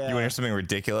it. Yeah. You want to hear something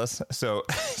ridiculous? So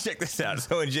check this out.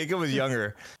 So when Jacob was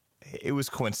younger, it was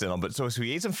coincidental, but so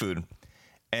he ate some food,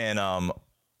 and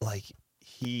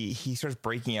he starts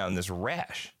breaking out in this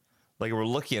rash. Like, we're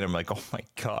looking at him like, oh my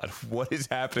God, what is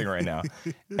happening right now?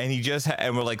 And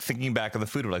and we're like thinking back on the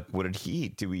food. We're like, what did he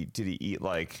eat? Did he eat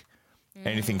like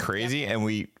anything crazy? Yep. And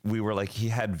we were like, he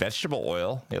had vegetable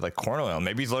oil. He had like corn oil.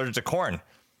 Maybe he's allergic to corn.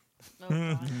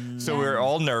 So we were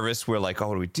all nervous. We're like, oh,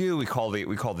 what do we do? We call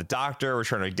the doctor. We're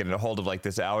trying to get a hold of like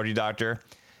this allergy doctor.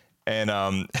 And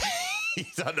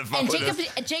he's on the phone.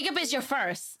 And Jacob is your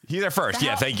first. He's our first.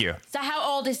 So thank you. So how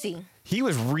old is he? He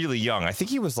was really young. I think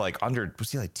he was like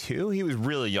was he like 2? He was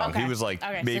really young. Okay. He was like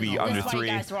maybe so under this 3. You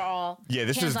guys were all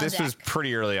this was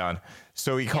pretty early on.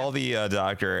 So we called the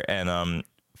doctor, and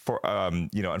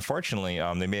unfortunately,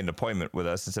 they made an appointment with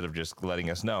us instead of just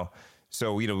letting us know.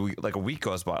 So, like a week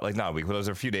goes by, like not a week, but it was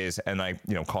a few days. And I,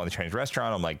 calling the Chinese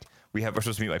restaurant. I'm like, we're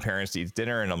supposed to meet my parents to eat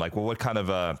dinner. And I'm like, well, what kind of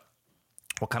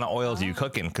oil do you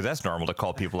cook in? Because that's normal to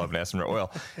call people up and ask them for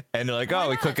oil. And they're like,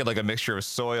 we cook it like a mixture of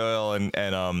soy oil and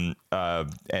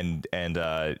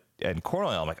corn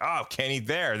oil. I'm like, can't eat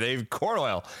there. They have corn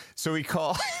oil. So we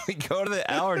go to the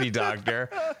allergy doctor.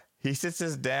 He sits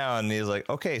us down and he's like,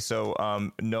 okay,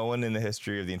 so no one in the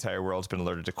history of the entire world has been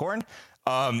allergic to corn.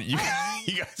 You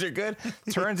guys are good.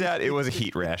 Turns out it was a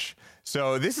heat rash.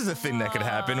 So this is a thing that could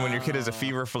happen when your kid has a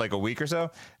fever for like a week or so.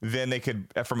 Then they could,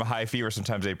 from a high fever,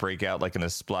 sometimes they break out like in a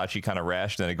splotchy kind of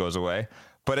rash, then it goes away.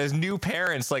 But as new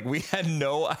parents, like we had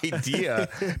no idea.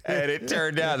 And it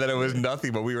turned out that it was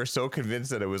nothing, but we were so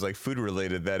convinced that it was like food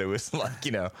related that it was like,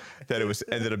 that it was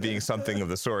ended up being something of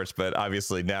the sorts. But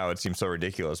obviously now it seems so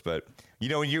ridiculous. But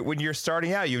when you're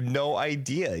starting out, you have no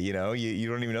idea, you don't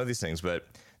even know these things. But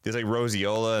there's like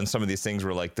roseola and some of these things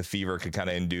where like the fever could kind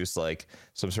of induce like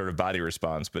some sort of body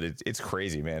response. But it's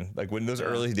crazy, man. Like when those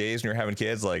early days when you're having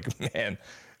kids, like, man,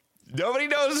 nobody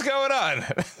knows what's going on.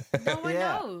 No one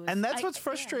knows. And that's what's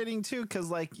frustrating too, because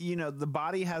like, the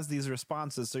body has these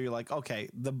responses. So you're like, okay,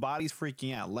 the body's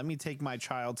freaking out. Let me take my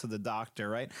child to the doctor,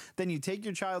 right? Then you take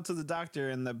your child to the doctor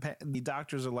and the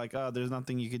doctors are like, oh, there's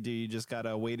nothing you could do. You just got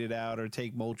to wait it out or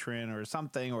take Motrin or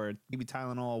something or maybe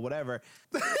Tylenol or whatever.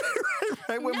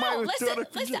 Right? Listen,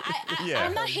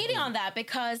 I'm not hating on that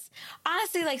because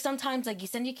honestly, like sometimes like you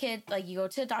send your kid, like you go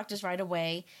to the doctors right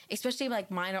away, especially like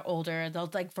mine are older. They'll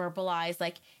like verbalize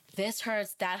like this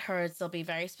hurts, that hurts. They'll be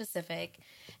very specific.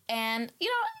 And,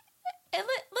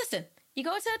 listen, you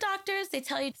go to the doctors, they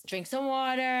tell you drink some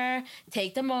water,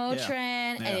 take the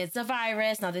Motrin, and it's a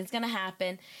virus. Nothing's going to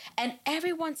happen. And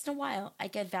every once in a while, I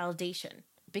get validation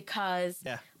because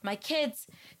my kids,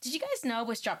 did you guys know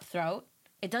with strep throat,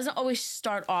 it doesn't always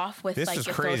start off with like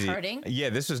your throat hurting. Yeah,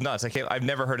 this was nuts. I've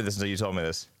never heard of this until you told me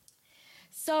this.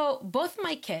 So both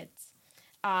my kids,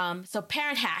 so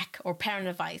parent hack or parent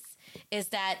advice is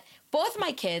that both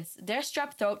my kids, their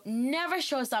strep throat never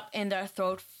shows up in their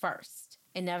throat first.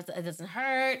 It doesn't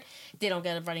hurt. They don't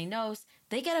get a runny nose.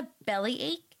 They get a belly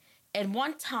ache. And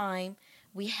one time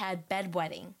we had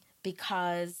bedwetting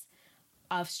because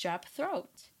of strep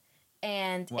throat.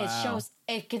 And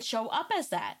it can show up as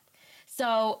that.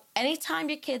 So anytime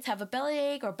your kids have a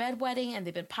bellyache or bedwetting and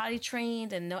they've been potty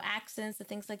trained and no accidents and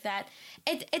things like that,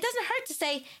 it doesn't hurt to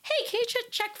say, hey, can you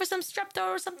check for some strep throat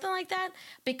or something like that?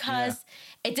 Because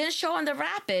it didn't show on the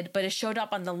rapid, but it showed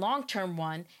up on the long-term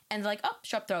one. And they're like, oh,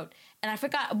 strep throat. And I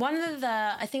forgot,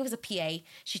 I think it was a PA,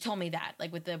 she told me that,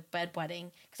 like with the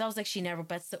bedwetting. Because I was like, she never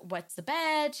wets the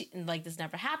bed. Like this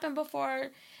never happened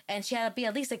before. And she had to be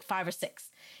at least like 5 or 6.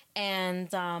 And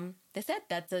they said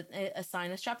that's a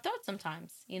sign of strep throat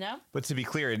sometimes, But to be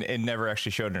clear, it never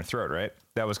actually showed in her throat, right?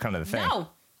 That was kind of the thing. No,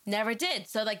 never did.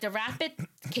 So like the rapid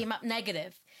came up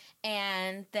negative,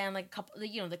 and then like a couple,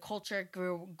 the culture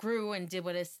grew and did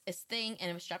what its thing,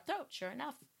 and it was strep throat. Sure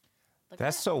enough.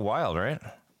 That's so wild, right?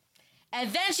 And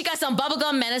then she got some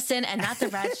bubblegum medicine and not the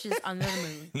radishes under the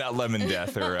moon. Not lemon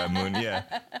death or moon. Yeah.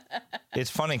 It's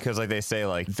funny because like they say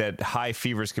like that high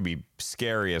fevers could be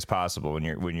scary as possible when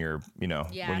your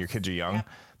kids are young,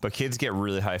 but kids get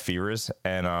really high fevers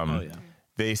and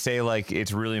they say like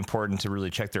it's really important to really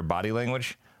check their body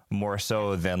language more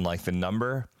so than like the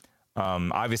number.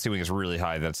 Obviously when it's really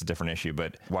high, that's a different issue,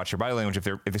 but watch your body language. If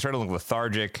they start to look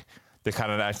lethargic, they're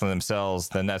kind of acting themselves,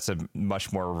 then that's a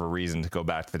much more of a reason to go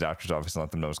back to the doctor's office and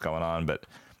let them know what's going on. But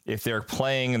if they're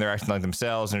playing and they're acting like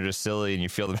themselves and they're just silly and you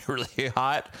feel them really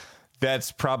hot,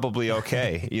 that's probably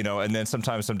okay, and then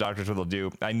sometimes some doctors, what they'll do,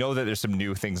 I know that there's some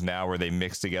new things now where they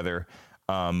mix together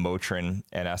Motrin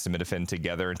and acetaminophen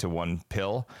together into one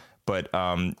pill. But,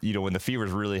 when the fever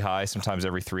is really high, sometimes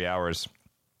every 3 hours,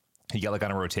 you get like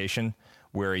on a rotation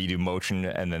where you do Motrin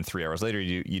and then 3 hours later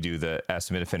you do the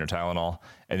acetaminophen or Tylenol,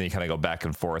 and then you kind of go back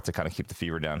and forth to kind of keep the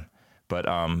fever down. But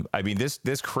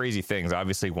this crazy things.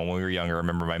 Obviously, when we were younger, I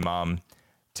remember my mom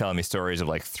telling me stories of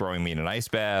like throwing me in an ice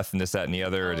bath and this, that, and the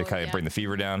other to kind of bring the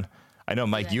fever down. I know,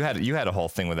 Mike, you had a whole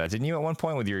thing with that, didn't you? At one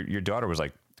point, with your daughter was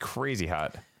like crazy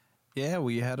hot. Yeah,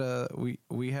 we had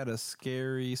a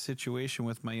scary situation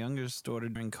with my youngest daughter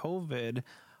during COVID.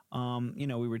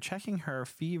 We were checking her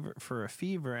for a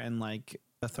fever, and like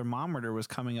the thermometer was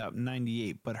coming up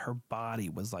 98, but her body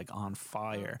was like on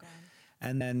fire. Oh,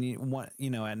 and then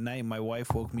at night, my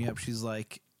wife woke me up. She's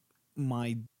like,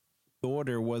 my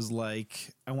daughter was like,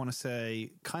 I want to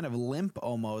say kind of limp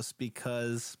almost,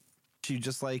 because she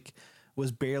just like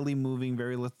was barely moving,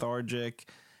 very lethargic,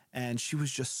 and she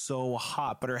was just so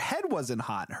hot, but her head wasn't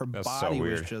hot. Her body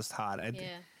was just hot.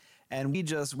 And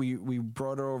we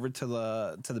brought her over to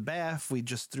the bath. We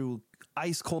just threw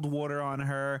ice cold water on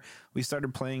her. We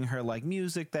started playing her like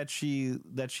music that she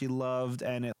loved,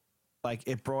 and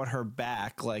it brought her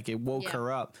back, like it woke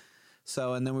her up.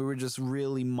 So, and then we were just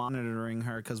really monitoring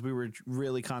her because we were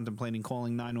really contemplating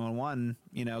calling 911,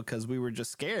 because we were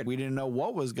just scared. We didn't know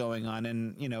what was going on.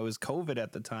 And, it was COVID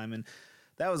at the time. And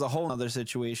that was a whole other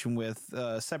situation with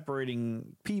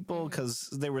separating people, because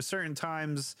there were certain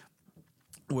times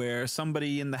where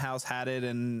somebody in the house had it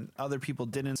and other people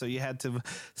didn't. So you had to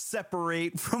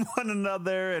separate from one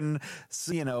another and,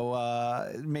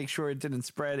 make sure it didn't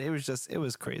spread. It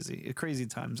was crazy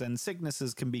times, and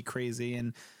sicknesses can be crazy.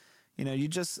 And,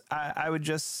 I would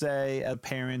just say, a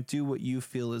parent, do what you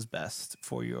feel is best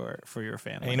for your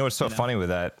family. And you know what's so funny with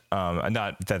that?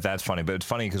 Not that that's funny, but it's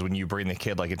funny because when you bring the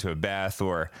kid like into a bath,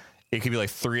 or it could be like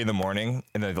 3 a.m.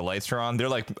 and then the lights are on, they're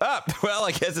like, well,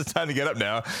 I guess it's time to get up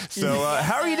now. So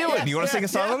how are you doing? You want to sing a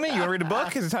song with me? You want to read a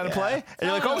book? Is it time to play? And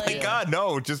you're like, oh my God,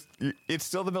 no, it's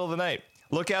still the middle of the night.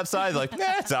 Look outside, like,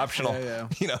 nah, it's optional.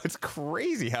 It's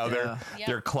crazy how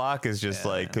their clock is just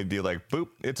could be like, boop,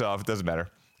 it's off. It doesn't matter.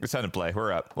 It's time to play.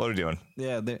 We're up. What are we doing?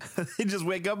 Yeah, they just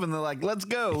wake up and they're like, "Let's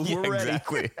go. We're ready."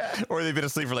 Exactly. Or they've been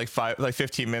asleep for like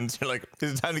 15 minutes. You're like,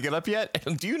 "Is it time to get up yet?"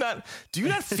 Do you not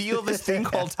feel this thing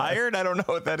called tired? I don't know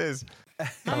what that is.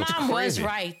 My mom was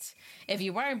right. If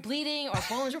you weren't bleeding or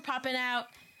bones were popping out,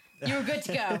 you were good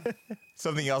to go.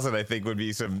 Something else that I think would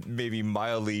be some maybe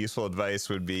mildly useful advice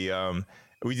would be,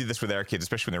 we did this with our kids,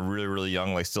 especially when they're really, really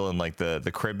young, like still in like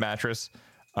the crib mattress.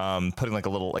 Putting like a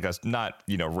little, like not,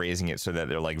 raising it so that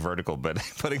they're like vertical, but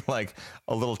putting like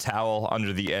a little towel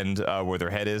under the end where their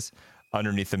head is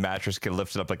underneath the mattress, can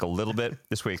lift it up like a little bit.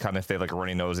 This way, kind of if they have like a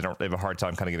runny nose, they have a hard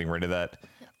time kind of getting rid of that.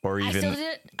 Or even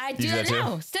I do that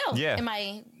now. Still, yeah. In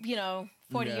my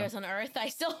 40 years on Earth, I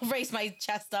still raise my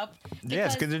chest up. Yeah,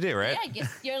 it's good to do, right? Yeah,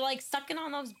 you're like sucking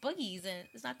on those boogies, and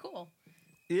it's not cool.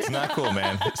 It's not cool,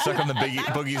 man. Suck on the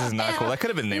boogies is not cool. That could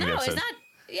have been the name of the episode. It's not.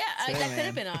 Yeah, that could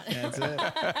have been on. That's it.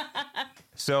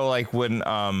 So like when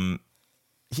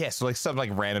so like some like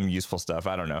random useful stuff.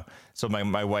 I don't know. So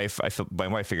my wife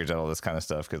figures out all this kind of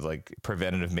stuff because like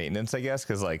preventative maintenance, I guess,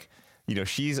 because like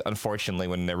she's unfortunately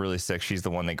when they're really sick, she's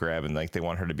the one they grab and like they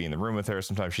want her to be in the room with her.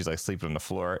 Sometimes she's like sleeping on the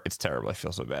floor. It's terrible. I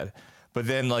feel so bad. But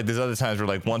then like there's other times where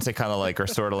like once they kind of like are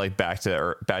sort of like back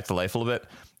to life a little bit,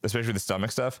 especially with the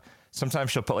stomach stuff.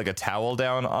 Sometimes she'll put like a towel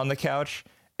down on the couch.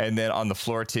 And then on the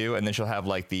floor too, and then she'll have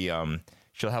like the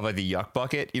yuck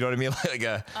bucket. You know what I mean? Like you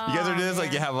guys are doing this,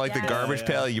 like you have like the garbage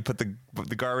pail. You put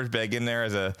the garbage bag in there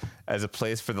as a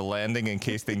place for the landing in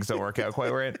case things don't work out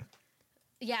quite right.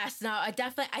 Yes, no, I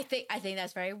think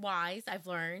that's very wise. I've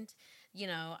learned,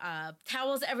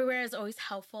 towels everywhere is always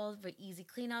helpful for easy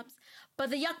cleanups.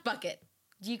 But the yuck bucket,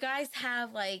 do you guys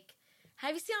have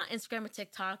you seen on Instagram or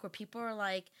TikTok where people are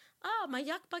like, oh, my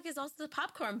yuck bucket is also the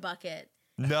popcorn bucket?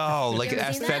 No, like an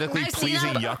aesthetically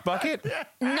pleasing yuck bucket?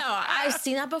 No, I've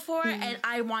seen that before, and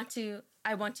I want to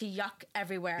yuck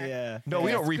everywhere. Yeah. No,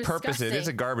 we don't repurpose it. It's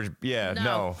a garbage. Yeah,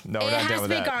 no, we're not down with that. It has to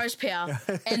be a garbage pail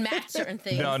and match certain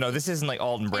things. No, this isn't like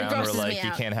Alton Brown where like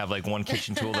you can't have like one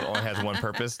kitchen tool that only has one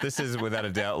purpose. This is without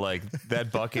a doubt like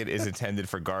that bucket is intended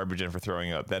for garbage and for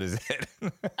throwing up. That is it.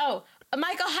 Oh,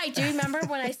 Michael, hi. Do you remember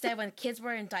when I said when kids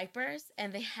were in diapers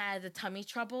and they had the tummy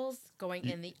troubles going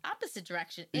in the opposite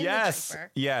direction in the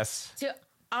diaper? Yes. To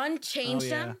unchange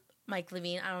them, Mike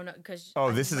Levine, I don't know because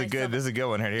this is a good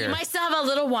one right here. You might still have a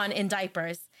little one in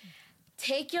diapers.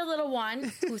 Take your little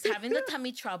one who's having the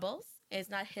tummy troubles. It's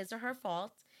not his or her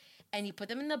fault, and you put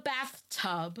them in the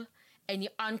bathtub and you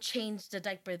unchange the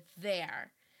diaper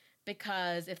there,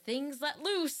 because if things let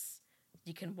loose,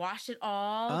 you can wash it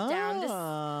all down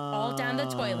the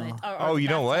toilet. Or you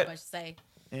know what? I should say.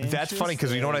 That's funny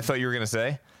because you know what I thought you were gonna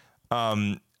say.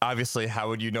 Obviously, how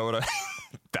would you know what?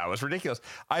 That was ridiculous.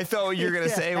 I thought what you were gonna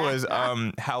say was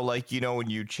how like when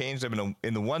you change them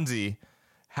in the onesie,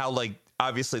 how like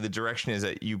obviously the direction is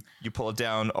that you pull it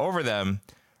down over them,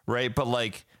 right? But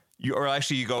like. You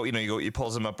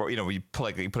pulls them up, or you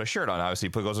put a shirt on. Obviously,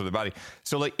 it goes over the body.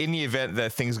 So, like in the event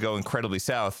that things go incredibly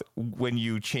south, when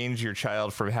you change your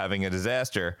child from having a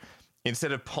disaster,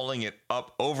 instead of pulling it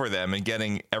up over them and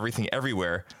getting everything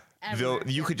everywhere,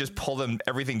 you could just pull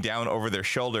everything down over their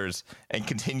shoulders and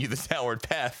continue the downward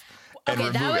path and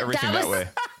remove everything that way.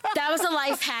 That was a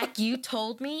life hack you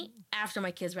told me after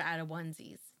my kids were out of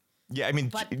onesies. Yeah, I mean,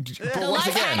 but the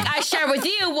life hack I shared with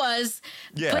you was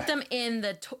put them in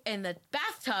the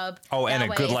bathtub. Oh, and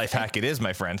a good life hack it is,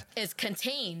 my friend. Is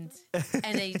contained,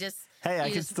 and they just Hey,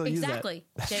 I can still use that. Exactly.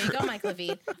 There you go, Mike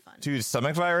Levine. Fun. Dude,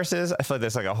 stomach viruses, I feel like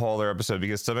that's like a whole other episode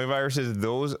because stomach viruses,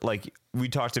 those, like, we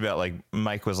talked about, like,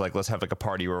 Mike was like, let's have like a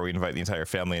party where we invite the entire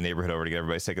family and neighborhood over to get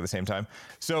everybody sick at the same time.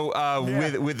 So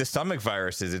with the stomach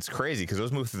viruses, it's crazy because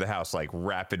those move through the house like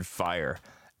rapid fire.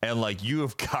 And like, you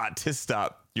have got to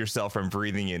stop yourself from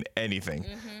breathing in anything.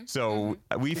 So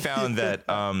we found that,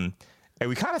 and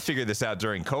we kind of figured this out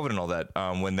during COVID and all that,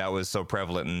 when that was so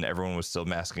prevalent and everyone was still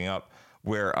masking up,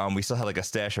 where we still had like a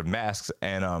stash of masks.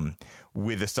 And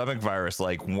with the stomach virus,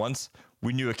 like once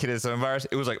we knew a kid had stomach virus,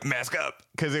 it was like mask up,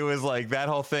 because it was like that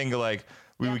whole thing. Like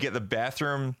we would get the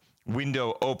bathroom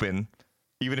window open,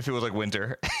 even if it was like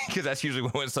winter, because that's usually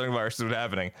when stomach viruses were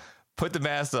happening. Put the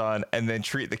mask on and then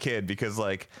treat the kid, because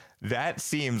like that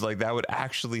seems like that would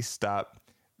actually stop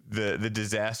the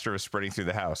disaster of spreading through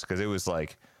the house. Because it was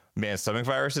like, man, stomach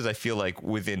viruses, I feel like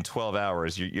within 12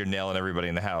 hours, you're nailing everybody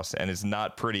in the house. And it's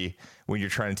not pretty when you're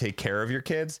trying to take care of your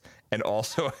kids and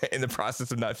also in the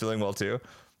process of not feeling well too.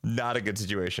 Not a good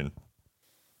situation.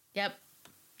 Yep.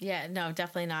 Yeah, no,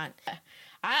 definitely not.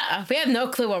 We have no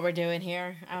clue what we're doing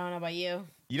here. I don't know about you.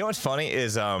 You know what's funny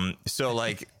is, so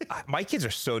like my kids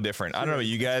are so different. I don't know about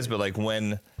you guys, but like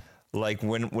when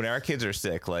our kids are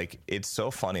sick, like it's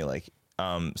so funny. Like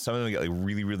some of them get like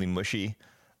really, really mushy.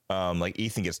 Like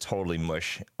Ethan gets totally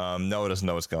mush. Noah doesn't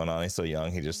know what's going on. He's so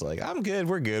young. He's just like, I'm good.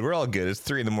 We're good. We're all good. It's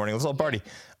 3 a.m. Let's all party.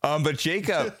 But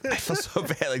Jacob, I feel so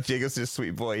bad. Like Jacob's just a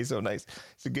sweet boy. He's so nice.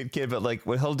 He's a good kid. But like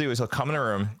what he'll do is he'll come in a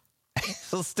room.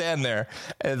 He'll stand there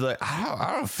and it's like,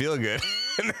 I don't feel good.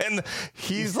 And then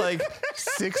he's like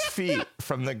 6 feet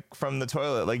from the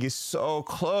toilet. Like he's so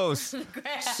close.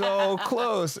 So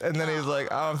close. And then he's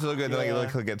like, I don't feel good. And then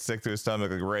like, he'll get sick to his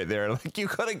stomach, like right there. And like, you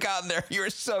could have gotten there. You were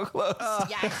so close.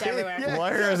 Yeah, it's everywhere.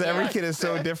 Whereas every kid is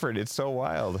so different. It's so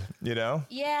wild, you know?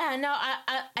 Yeah, no,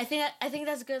 I think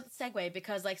that's a good segue,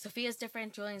 because like Sophia's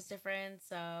different, Julian's different,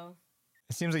 so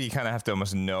It seems like you kind of have to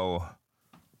almost know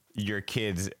your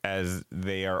kids as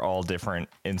they are all different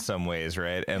in some ways,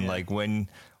 right? And like when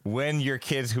your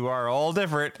kids who are all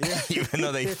different, even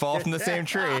though they fall from the same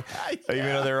tree, even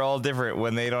though they're all different,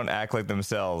 when they don't act like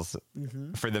themselves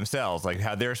for themselves, like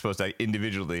how they're supposed to act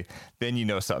individually, then you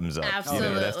know something's up. Absolutely.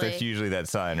 You know, that's usually that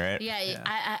sign, right?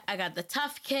 Yeah. I got the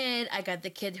tough kid. I got the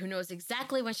kid who knows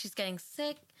exactly when she's getting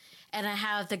sick, and I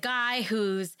have the guy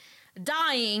who's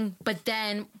dying, but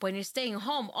then when you're staying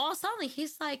home, all suddenly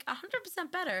he's like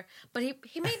 100% better, but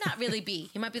he may not really be.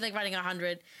 He might be like running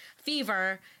 100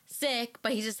 fever, sick,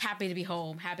 but he's just happy to be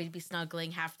home, happy to be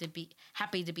snuggling,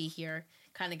 happy to be here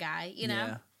kind of guy, you know?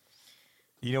 Yeah.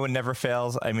 You know what never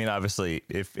fails? I mean, obviously,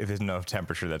 if there's no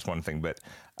temperature, that's one thing, but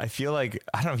I feel like,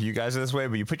 I don't know if you guys are this way,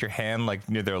 but you put your hand like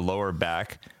near their lower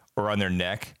back or on their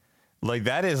neck. Like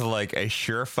that is like a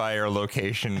surefire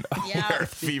location where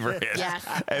fever is. Yes.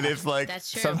 And it's like That's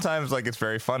true. sometimes like it's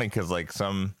very funny because like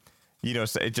some, you know,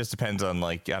 it just depends on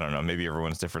like, I don't know, maybe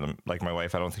everyone's different. Like my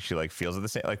wife, I don't think she like feels it the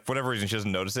same. Like for whatever reason, she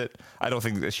doesn't notice it. I don't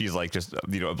think that she's like just,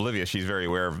 you know, oblivious. She's very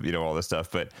aware of, you know, all this stuff.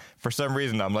 But for some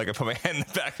reason, I'm like, I put my hand in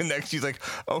the back of the neck. She's like,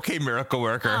 okay, miracle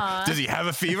worker. Aww. Does he have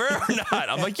a fever or not?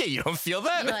 I'm like, yeah, you don't feel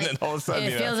that? Like, and then all of a sudden,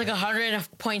 it feels like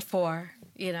 100.4.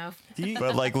 You know,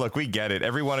 but like, look, we get it.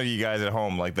 Every one of you guys at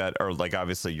home like that, or like,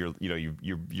 obviously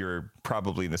you're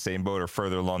probably in the same boat or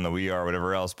further along than we are, or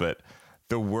whatever else. But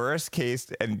the worst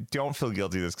case, and don't feel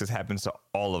guilty of this because it happens to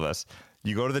all of us.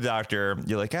 You go to the doctor,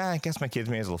 you're like, I guess my kid's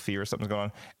may has a little fever, something's going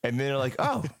on. And then they're like,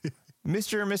 oh,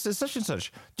 Mr. or Mrs. Such and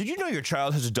such, did you know your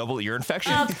child has a double ear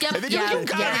infection? Yep, And then you're like, you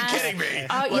gotta be kidding me.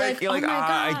 You're like,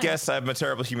 I God. guess I'm a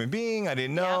terrible human being. I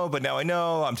didn't know, but now I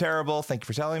know I'm terrible. Thank you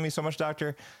for telling me so much,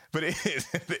 doctor. But it is,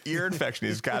 the ear infection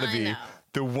has got to be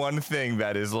the one thing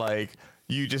that is like,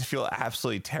 you just feel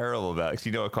absolutely terrible about it because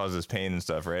you know it causes pain and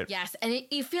stuff, right? Yes, and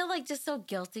you feel like just so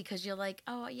guilty because you're like,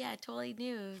 oh yeah, I totally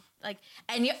knew. Like,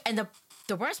 and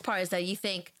the worst part is that you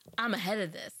think I'm ahead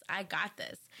of this, I got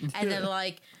this, and then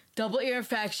like double ear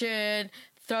infection,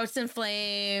 throat's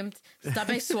inflamed,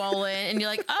 stomach swollen, and you're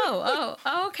like, oh,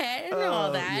 okay, I didn't know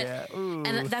all that. Yeah.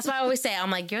 And that's why I always say,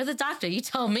 I'm like, you're the doctor, you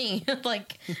tell me.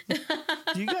 Like,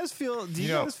 Do you guys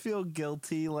feel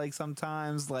guilty like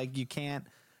sometimes like you can't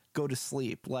go to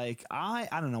sleep? Like I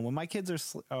don't know, when my kids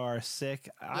are sick,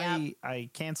 I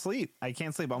can't sleep.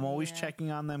 I'm always checking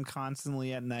on them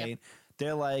constantly at night.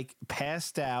 They're like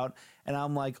passed out and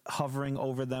I'm like hovering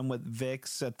over them with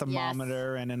Vicks, a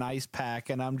thermometer and an ice pack,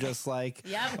 and I'm just like,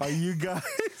 are you guys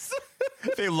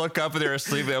They look up and they're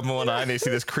asleep. They open one eye and they see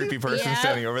this creepy person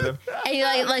standing over them. And you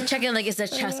like checking, like, is their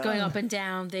chest going up and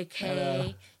down? They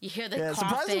okay? You hear the coughing.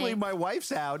 Surprisingly, my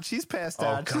wife's out. She's passed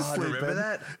out. She's sleeping. Remember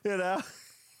that? You know.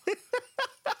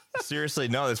 Seriously,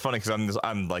 no, it's funny because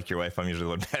I'm like your wife. I'm usually the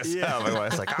one passed out. My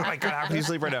wife's like, oh my God, how can you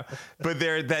sleep right now? But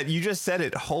that you just said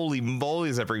it. Holy moly,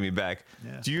 does that bring me back?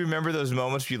 Yeah. Do you remember those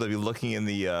moments where you're looking in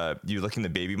the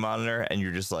baby monitor and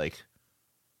you're just like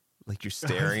you're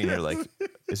staring and you're like,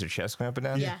 is her chest going up and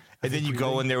down? Yeah. And then you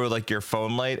go in there with like your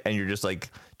phone light and you're just like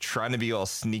trying to be all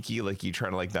sneaky, like you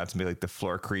trying to like not to be like the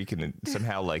floor creak, and then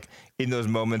somehow like in those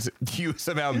moments you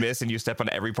somehow miss and you step on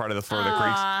every part of the floor that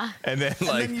creaks, and then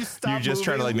like you're just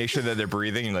trying to like make sure that they're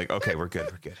breathing. And you're like, okay, we're good.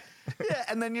 Yeah,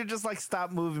 and then you're just like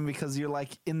stop moving because you're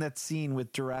like in that scene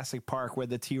with Jurassic Park where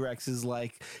the T-Rex is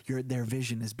like their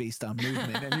vision is based on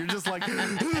movement, and you're just like.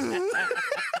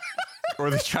 Or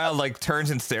the child like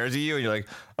turns and stares at you, and you're like,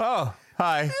 "Oh,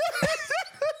 hi."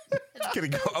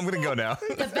 I'm gonna go now.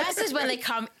 The best is when they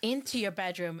come into your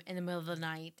bedroom in the middle of the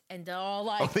night, and they're all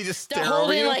like, they just they're stare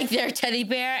holding over you? like their teddy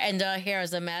bear, and their hair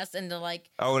is a mess, and they're like,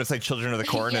 oh, and it's like Children of the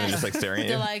Corn, and they're just like staring at you.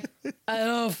 They're like, I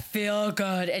don't feel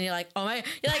good, and you're like, oh my,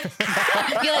 you're like,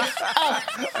 oh,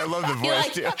 I love the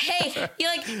voice you're like, too. hey,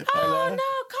 you're like, oh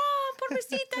no, come,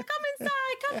 Rosita, come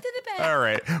inside, come to the bed. All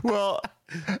right. Well,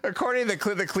 according to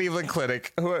the Cleveland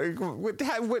Clinic,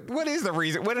 what is the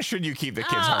reason? When should you keep the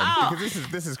kids home? Because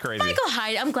this is crazy. Michael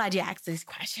Hyde, I'm glad you asked these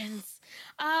questions.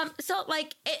 So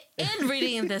like in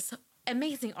reading this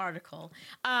amazing article,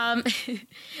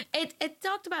 it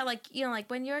talked about like, you know, like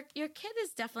when your kid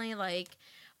is definitely like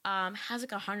has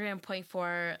like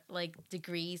 100.4 like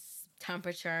degrees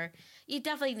temperature, you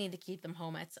definitely need to keep them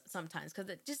home at sometimes because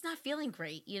they're just not feeling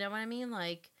great. You know what I mean?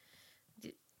 Like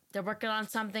they're working on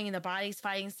something and the body's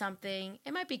fighting something.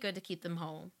 It might be good to keep them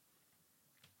home.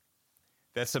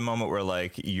 That's the moment where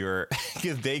like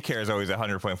because daycare is always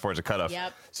 100.4 is a cutoff.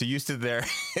 Yep. So you sit there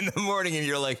in the morning and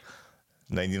you're like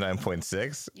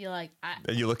 99.6. You're like,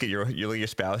 and you look at your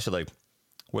spouse. You're like,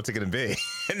 what's it going to be?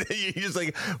 And then you're just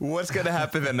like, what's going to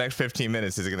happen in the next 15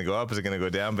 minutes? Is it going to go up? Is it going to go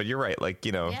down? But you're right. Like,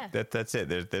 you know, that's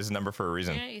it. There's a number for a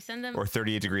reason. Yeah, you send them. Or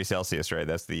 38 degrees Celsius, right?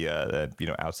 That's the,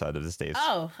 outside of the States.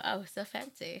 Oh, so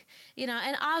fancy. You know,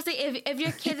 and obviously if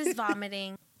your kid is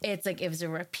vomiting, it's like if it's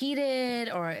repeated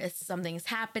or if something's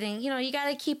happening, you know, you got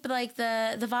to keep like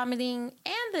the vomiting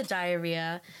and the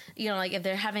diarrhea, you know, like if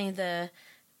they're having the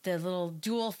little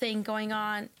dual thing going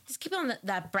on, just keep on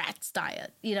that Bratz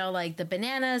diet, you know, like the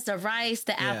bananas, the rice,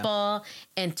 the apple,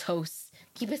 and toast.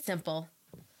 Keep it simple,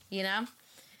 you know?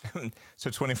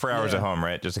 So 24 hours at home,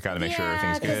 right? Just to kind of make sure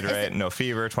everything's good, right? No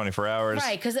fever, 24 hours.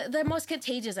 Right, because they're most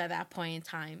contagious at that point in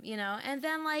time, you know? And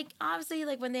then, like, obviously,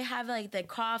 like, when they have, like, the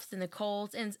coughs and the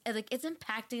colds, and, like, it's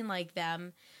impacting, like,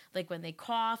 them, like, when they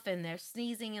cough and they're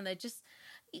sneezing and they're just...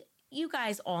 You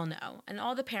guys all know, and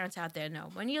all the parents out there know,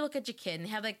 when you look at your kid and they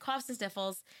have like coughs and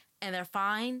sniffles and they're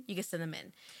fine, you can send them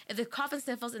in. If they're coughing and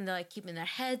sniffles and they're like keeping their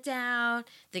head down,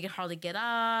 they can hardly get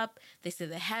up, they say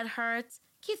their head hurts,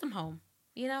 keep them home.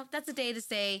 You know, that's a day to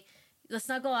say, let's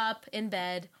snuggle up in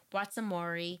bed, watch some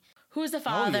Maury, who's the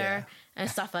father, and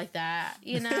stuff like that,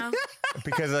 you know?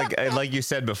 Because like you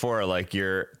said before, like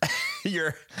your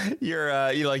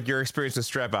experience with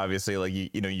strep, obviously, like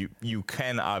you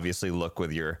can obviously look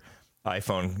with your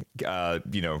iPhone,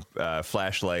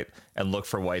 flashlight and look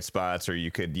for white spots, or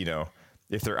you could,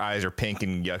 if their eyes are pink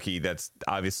and yucky, that's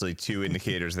obviously two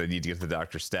indicators that need to get to the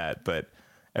doctor's stat. But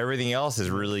everything else is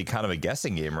really kind of a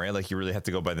guessing game, right? Like you really have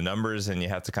to go by the numbers and you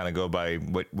have to kind of go by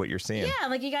what you're seeing. Yeah,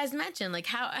 like you guys mentioned, like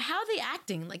how are they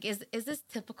acting? Like is this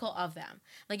typical of them?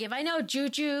 Like if I know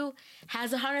Juju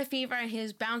has 100 fever and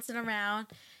he's bouncing around,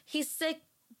 he's sick,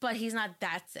 but he's not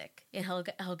that sick, and he'll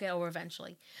get over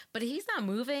eventually. But if he's not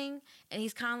moving and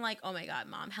he's kind of like, oh my God,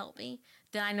 Mom, help me,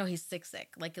 then I know he's sick.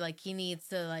 Like he needs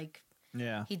to like.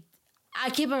 Yeah.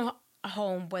 I keep him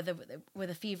home with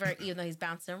a fever, even though he's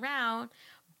bouncing around.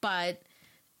 But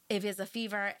if it's a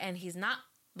fever and he's not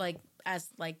like as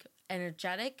like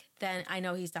energetic, then I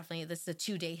know this is a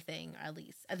 2-day thing,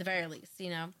 at the very least, you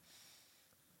know.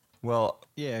 Well,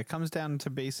 yeah, it comes down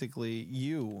to basically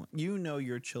you know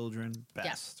your children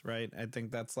best, right? I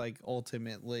think that's like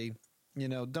ultimately,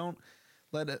 don't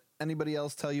let anybody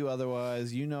else tell you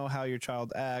otherwise. You know how your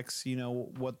child acts, you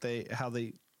know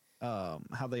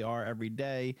how they are every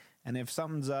day, and if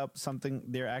something's up,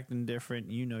 they're acting different,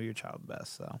 you know your child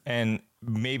best. So, and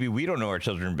maybe we don't know our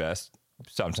children best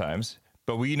sometimes,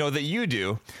 but we know that you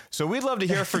do. So we'd love to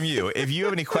hear from you. If you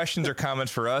have any questions or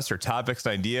comments for us, or topics,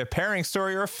 an idea, pairing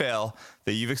story, or a fail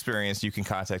that you've experienced, you can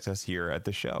contact us here at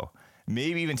the show.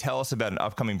 Maybe even tell us about an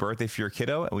upcoming birthday for your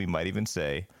kiddo, and we might even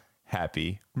say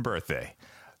happy birthday.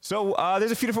 So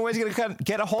there's a few different ways you can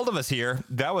get a hold of us here.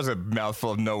 That was a mouthful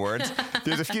of no words.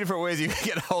 There's a few different ways you can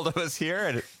get a hold of us here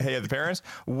at Hey Other Parents.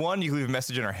 One, you can leave a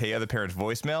message in our Hey Other Parents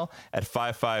voicemail at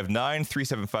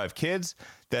 559-375-KIDS.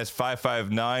 That's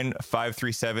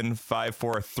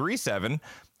 559-537-5437.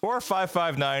 Or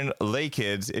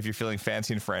 559-LAY-KIDS if you're feeling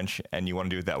fancy and French and you want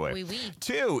to do it that way. Oui, oui.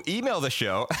 2, email the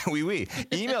show. Oui, oui.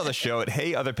 Email the show at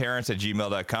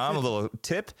heyotherparents@gmail.com. A little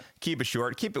tip, keep it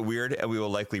short, keep it weird, and we will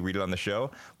likely read it on the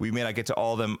show. We may not get to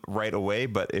all of them right away,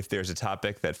 but if there's a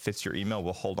topic that fits your email,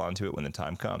 we'll hold on to it when the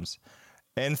time comes.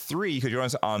 And 3, you can join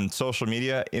us on social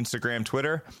media, Instagram,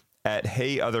 Twitter, at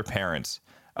Hey Other Parents.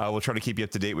 We'll try to keep you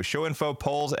up to date with show info,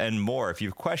 polls, and more. If you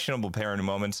have questionable parenting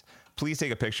moments, please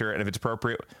take a picture, and if it's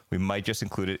appropriate, we might just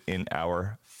include it in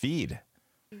our feed.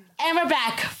 And we're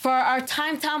back for our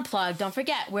time to unplug. Don't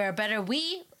forget, we're a better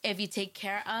we if you take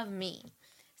care of me.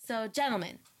 So,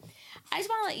 gentlemen, I just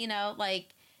want to let you know,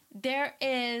 like, there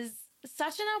is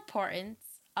such an importance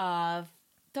of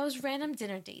those random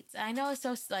dinner dates. I know it's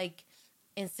so, like,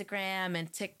 Instagram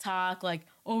and TikTok, like,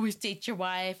 always date your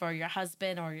wife or your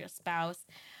husband or your spouse.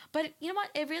 But you know what?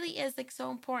 It really is, like, so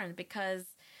important because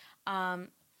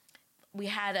we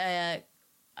had a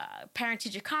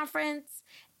parent-teacher conference,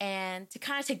 and to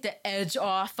kind of take the edge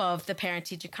off of the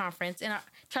parent-teacher conference, and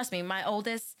trust me, my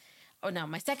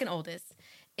second oldest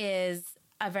is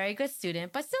a very good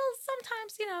student, but still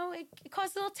sometimes, it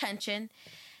caused a little tension.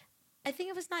 I think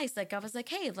it was nice. Like, I was like,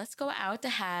 hey, let's go out to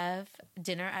have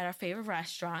dinner at our favorite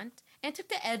restaurant, and took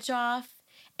the edge off.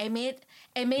 It made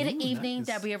an evening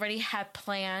that we already had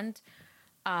planned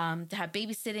to have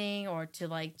babysitting or to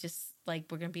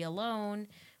we're going to be alone,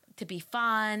 to be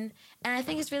fun. And I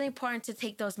think it's really important to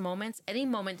take those moments, any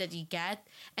moment that you get,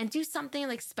 and do something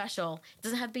like special. It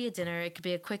doesn't have to be a dinner. It could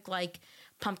be a quick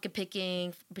pumpkin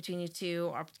picking between you two,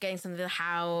 or getting something to the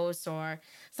house or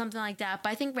something like that. But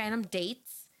I think random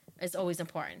dates is always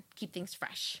important. Keep things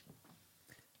fresh.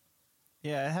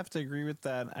 Yeah, I have to agree with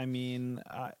that. I mean,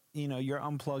 your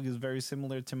unplug is very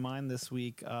similar to mine this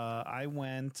week. I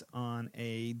went on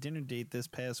a dinner date this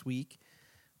past week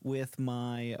with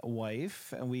my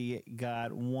wife, and we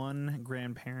got one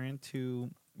grandparent to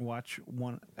watch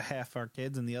half our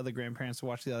kids and the other grandparents to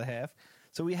watch the other half.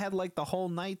 So we had the whole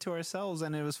night to ourselves,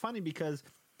 and it was funny because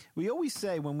we always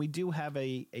say when we do have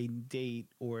a date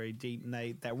or a date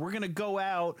night that we're going to go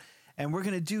out and we're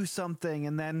going to do something,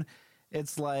 and then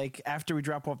it's like after we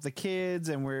drop off the kids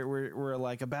and we're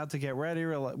like about to get ready,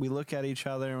 we look at each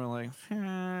other and we're like,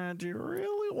 do you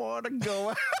really want to go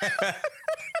out?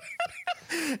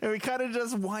 And we kind of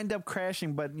just wind up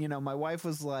crashing. But, my wife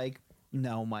was like,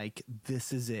 no, Mike,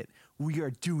 this is it. We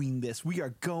are doing this. We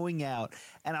are going out.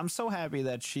 And I'm so happy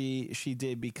that she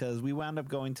did, because we wound up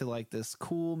going to this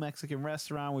cool Mexican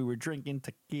restaurant. We were drinking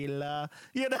tequila,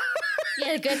 Yeah,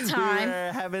 a good time.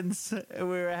 We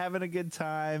were having a good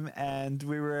time, and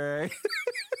we were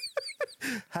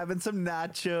having some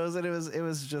nachos, and it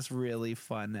was just really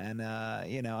fun. And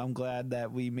I'm glad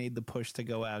that we made the push to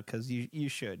go out, because you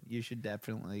should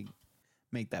definitely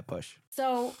make that push.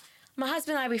 So my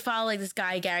husband and I, we follow this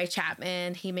guy, Gary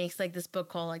Chapman. He makes this book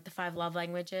called The 5 Love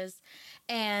Languages.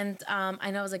 And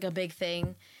I know it was a big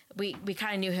thing. We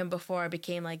kind of knew him before it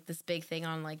became this big thing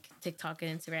on TikTok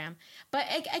and Instagram. But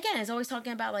again, it's always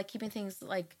talking about keeping things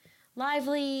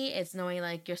lively. It's knowing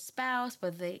your spouse,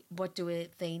 what do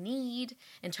they need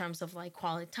in terms of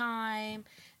quality time,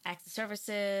 acts of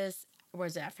services,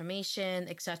 words of affirmation,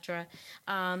 etc.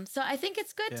 So I think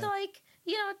it's good to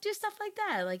do stuff like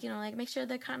that. Make sure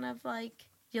they're kind of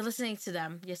you're listening to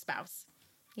them, your spouse,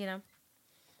 You know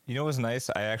what was nice?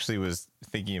 I actually was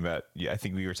thinking about, I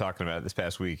think we were talking about it this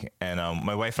past week, and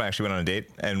my wife and I actually went on a date,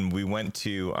 and we went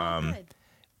to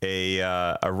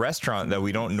a restaurant that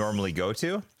we don't normally go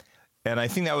to. And I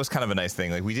think that was kind of a nice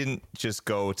thing. We didn't just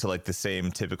go to the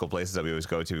same typical places that we always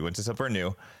go to. We went to somewhere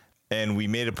new. And we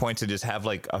made a point to just have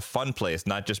a fun place,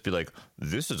 not just be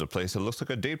this is a place that looks like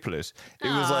a date place.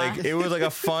 It was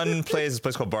a fun place. This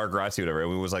place called Bar Grazie, whatever.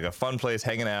 It was a fun place,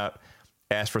 hanging out.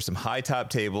 Asked for some high top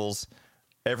tables.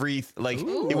 When you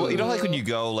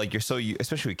go,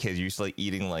 especially with kids, you're used to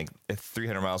eating at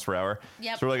 300 miles per hour.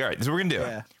 Yep. So we're all right, this is what we're gonna do.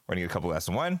 Yeah. We're gonna get a couple glasses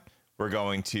of wine. We're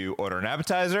going to order an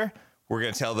appetizer. We're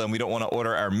going to tell them we don't want to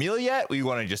order our meal yet. We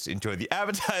want to just enjoy the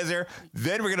appetizer.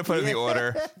 Then we're going to put in the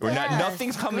order.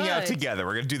 Nothing's coming out together.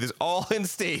 We're going to do this all in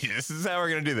stages. This is how we're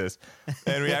going to do this.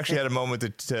 And we actually had a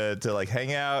moment to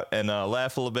hang out and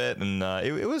laugh a little bit. And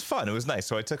it was fun. It was nice.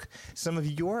 So I took some of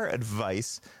your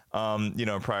advice,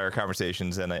 in prior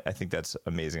conversations. And I think that's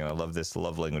amazing. And I love this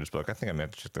Love Language book. I think I'm going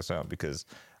to have to check this out because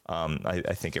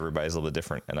I think everybody's a little bit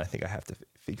different, and I think I have to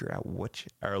figure out which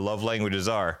our love languages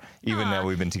are, even though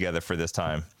we've been together for this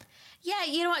time. Yeah,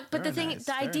 you know what? But the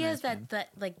idea is man. that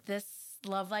like this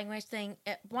love language thing.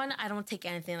 One, I don't take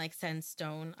anything like set in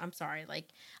stone. I'm sorry. Like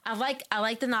I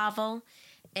like the novel,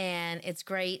 and it's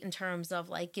great in terms of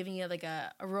like giving you like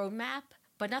a roadmap.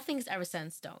 But nothing's ever set in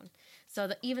stone.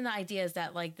 So even the idea is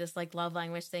that like this like love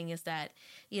language thing is that,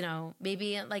 you know,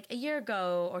 maybe like a year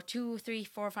ago or 2, 3,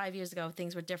 4, 5 years ago,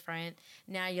 things were different.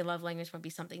 Now your love language might be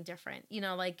something different, you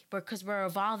know, like because we're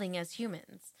evolving as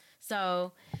humans.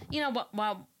 So, you know,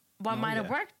 what might have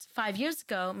worked 5 years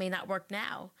ago may not work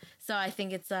now. So I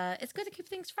think it's good to keep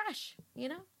things fresh, you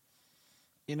know?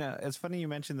 You know, it's funny you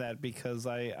mentioned that because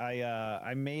I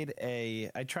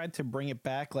tried to bring it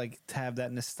back, like to have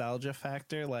that nostalgia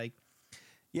factor. Like,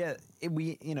 yeah,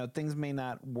 things may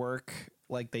not work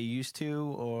like they used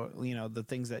to, or, you know, the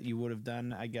things that you would have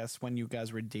done, I guess, when you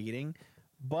guys were dating.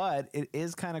 But it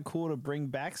is kind of cool to bring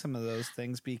back some of those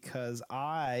things because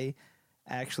I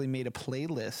actually made a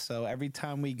playlist. So every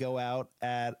time we go out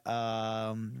out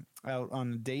on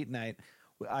a date night,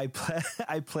 I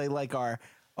play like our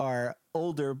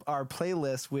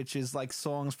playlist, which is like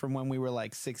songs from when we were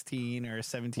like 16 or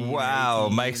 17. Wow,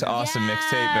 18, Mike's awesome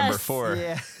mixtape number 4.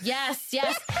 Yeah. Yes.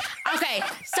 Okay,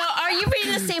 so are you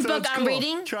reading the same book I'm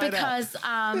reading? Try it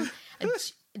out.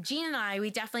 Because Gene and I, we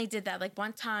definitely did that. Like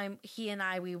one time, he and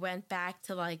I, we went back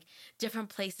to like different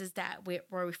places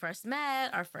where we first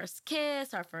met, our first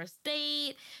kiss, our first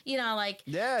date. You know, like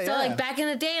like back in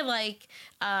the day, like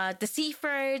the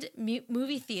Seaford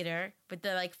movie theater with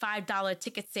the like $5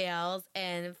 ticket sales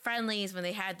and Friendlies when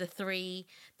they had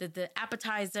the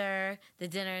appetizer, the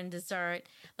dinner and dessert.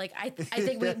 Like I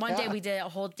think one day we did a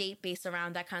whole date based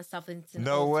around that kind of stuff.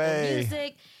 No way.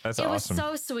 Music. That's awesome. awesome.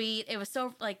 It was so sweet. It was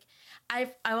so like.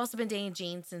 I've also been dating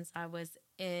Gene since I was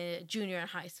a junior in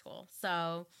high school,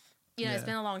 so you know it's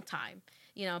been a long time.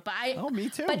 You know, but me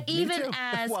too. But even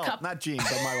as not Gene,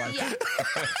 but my wife. Yeah.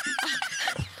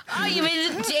 Oh, you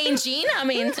mean Jane Gene? I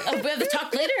mean, we have to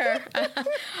talk later.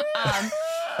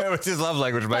 What's his love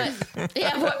language, Mike?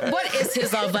 Yeah, what is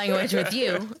his love language with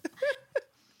you?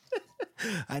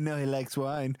 I know he likes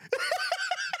wine.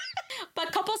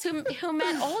 But couples who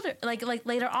met older, like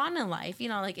later on in life, you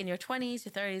know, like in your 20s,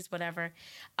 your 30s, whatever,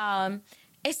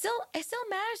 it still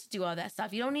matters to do all that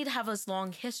stuff. You don't need to have this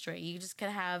long history. You just can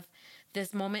have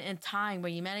this moment in time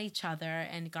where you met each other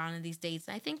and gone on these dates.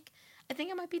 And I think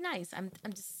it might be nice. I'm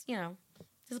just, you know,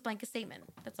 just a blanket statement.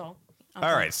 That's all.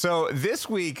 All right. So this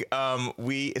week,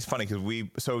 it's funny because do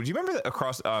you remember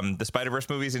across the Spider-Verse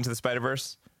movies, Into the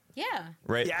Spider-Verse? Yeah.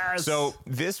 Right. Yes. So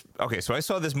I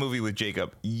saw this movie with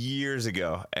Jacob years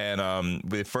ago, and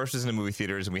we first was in the movie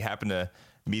theaters, and we happened to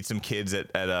meet some kids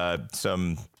at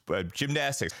some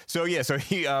gymnastics. So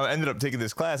he ended up taking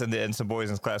this class, and some boys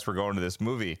in his class were going to this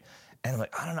movie, and I'm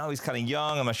like, I don't know, he's kind of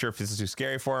young. I'm not sure if this is too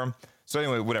scary for him. So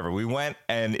anyway, whatever. We went,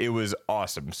 and it was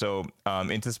awesome. So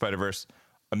Into the Spider-Verse,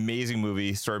 amazing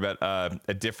movie, story about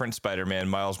a different Spider-Man,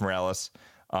 Miles Morales,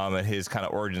 and his kind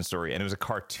of origin story, and it was a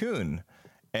cartoon.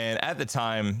 And at the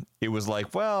time, it was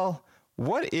like, well,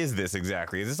 what is this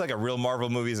exactly? Is this like a real Marvel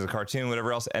movie? Is it a cartoon,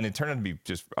 whatever else? And it turned out to be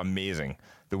just amazing.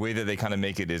 The way that they kind of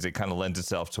make it is it kind of lends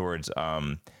itself towards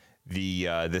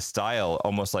the style,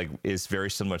 almost like is very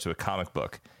similar to a comic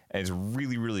book. And it's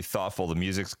really, really thoughtful. The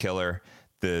music's killer.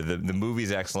 The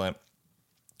movie's excellent.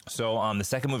 So the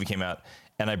second movie came out,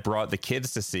 and I brought the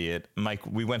kids to see it. Mike,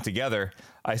 we went together.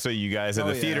 I saw you guys at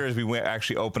the theaters. We went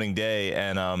actually opening day,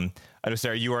 and I know,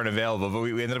 Sarah, you weren't available, but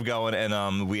we ended up going,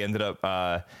 and we ended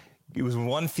up. It was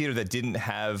one theater that didn't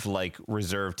have like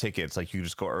reserved tickets, like you could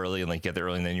just go early and like get there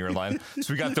early, and then you're in line.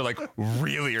 So we got there like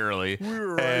really early, we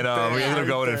ended up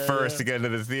going in first to get into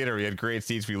this theater. We had great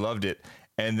seats. We loved it,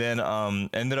 and then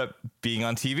ended up being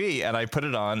on TV, and I put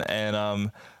it on,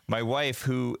 and my wife,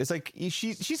 who is like,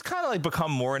 she's kind of like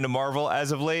become more into Marvel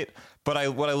as of late.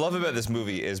 But what I love about this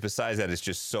movie is, besides that, it's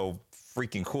just so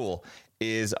freaking cool.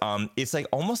 Is it's like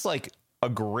almost like a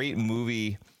great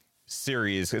movie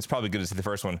series. It's probably good to see the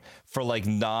first one for like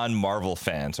non-Marvel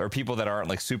fans or people that aren't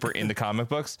like super into comic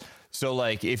books. So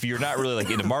like if you're not really like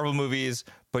into Marvel movies,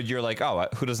 but you're like, oh,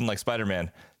 who doesn't like Spider-Man?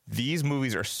 These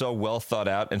movies are so well thought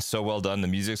out and so well done. The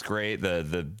music's great.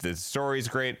 The story's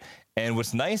great. And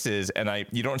what's nice is, and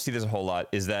you don't see this a whole lot,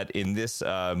 is that in this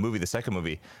movie, the second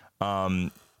movie,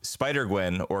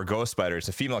 Spider-Gwen, or Ghost Spider, it's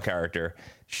a female character.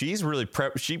 She's really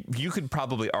you could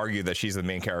probably argue that she's the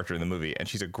main character in the movie, and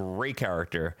she's a great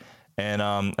character. And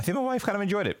I think my wife kind of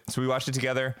enjoyed it, so we watched it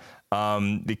together.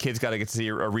 The kids got to get to see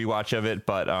a rewatch of it,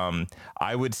 but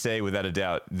I would say without a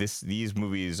doubt, these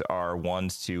movies are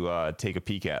ones to take a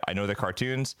peek at. I know they're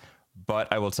cartoons,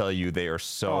 but I will tell you, they are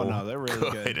so Oh, no, they're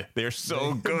really good. They're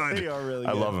so good. They are really good.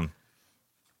 I love them.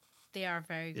 They are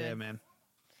very good. Yeah, man.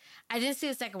 I didn't see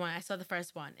the second one. I saw the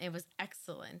first one. It was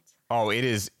excellent. Oh, it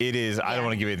is. I don't Yeah.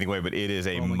 want to give anything away, but it is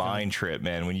a mind trip,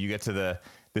 man. When you get to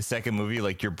the second movie,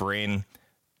 like your brain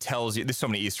tells you, there's so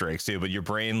many Easter eggs too, but your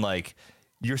brain, like,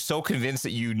 you're so convinced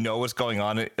that you know what's going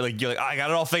on. Like, you're like, I got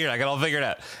it all figured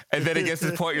out. And then it gets to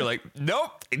the point you're like,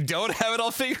 nope, I don't have it all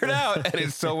figured out. And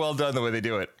it's so well done the way they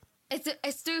do it.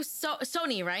 It's through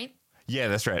Sony, right? Yeah,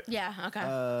 that's right. Yeah, okay.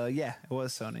 Yeah, it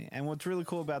was Sony. And what's really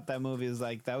cool about that movie is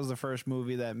like that was the first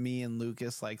movie that me and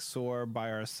Lucas like saw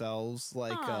by ourselves,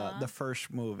 like the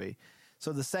first movie.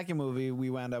 So the second movie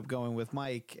we wound up going with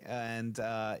Mike, and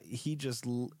he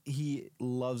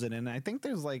loves it. And I think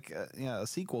there's like a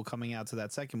sequel coming out to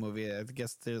that second movie. I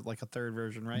guess there's like a third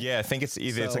version, right? Yeah, I think it's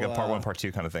either it's like a part 1, part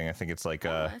 2 kind of thing. I think it's like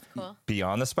that's cool.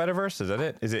 Beyond the Spider-Verse. Is that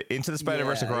it? Is it Into the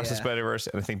Spider-Verse, Across the yeah. Spider-Verse,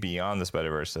 and I think Beyond the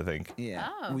Spider-Verse. I think.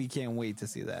 Yeah, we can't wait to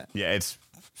see that. Yeah, it's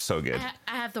so good.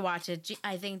 I have to watch it.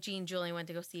 I think Gene and Julian went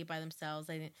to go see it by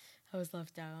themselves. I was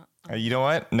left out. You know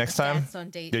what? Next time, Dad's on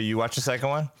date. you watch the second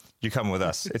one. You come with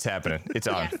us. It's happening. It's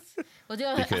on. Yes. We'll do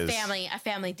a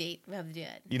family date. We have to do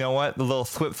it. You know what? The little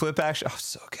flip action. Oh,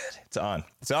 so good. It's on.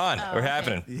 It's on. Oh, we're okay.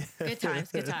 happening. Good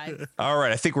times. All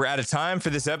right. I think we're out of time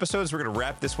for this episode, so we're going to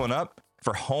wrap this one up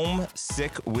for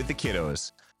Homesick with the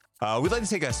Kiddos. We'd like to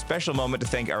take a special moment to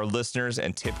thank our listeners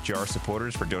and tip jar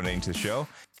supporters for donating to the show.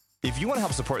 If you want to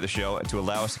help support the show and to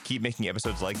allow us to keep making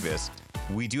episodes like this,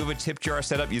 we do have a tip jar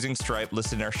set up using Stripe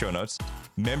listed in our show notes.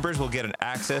 Members will get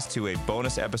access to a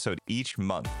bonus episode each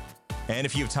month. And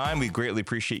if you have time, we greatly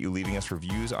appreciate you leaving us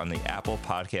reviews on the Apple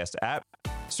Podcast app.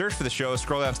 Search for the show,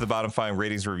 scroll down to the bottom, find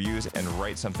ratings, reviews, and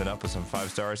write something up with some 5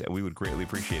 stars, and we would greatly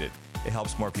appreciate it. It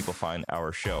helps more people find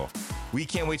our show. We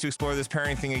can't wait to explore this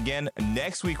parenting thing again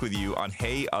next week with you on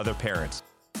Hey Other Parents,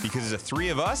 because it's the 3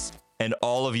 of us and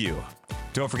all of you.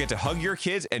 Don't forget to hug your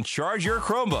kids and charge your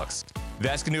Chromebooks.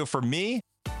 That's going to do it for me,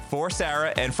 for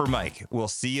Sarah, and for Mike. We'll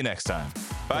see you next time.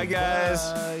 Bye,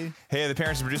 guys. Bye. Hey, The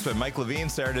Parents is produced by Mike Levine,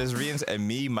 Sarah Desravines, and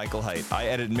me, Michael Height. I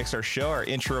edit and mix our show. Our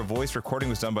intro voice recording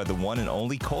was done by the one and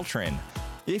only Coltrane.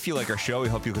 If you like our show, we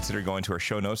hope you'll consider going to our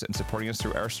show notes and supporting us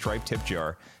through our Stripe tip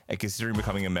jar and considering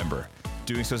becoming a member.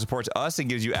 Doing so supports us and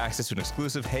gives you access to an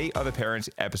exclusive Hey Other Parents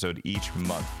episode each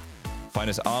month. Find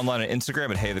us online on Instagram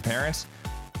at Hey The Parents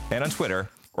and on Twitter,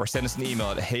 or send us an email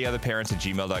at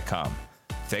heyotherparents@gmail.com.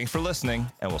 Thanks for listening,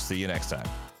 and we'll see you next time.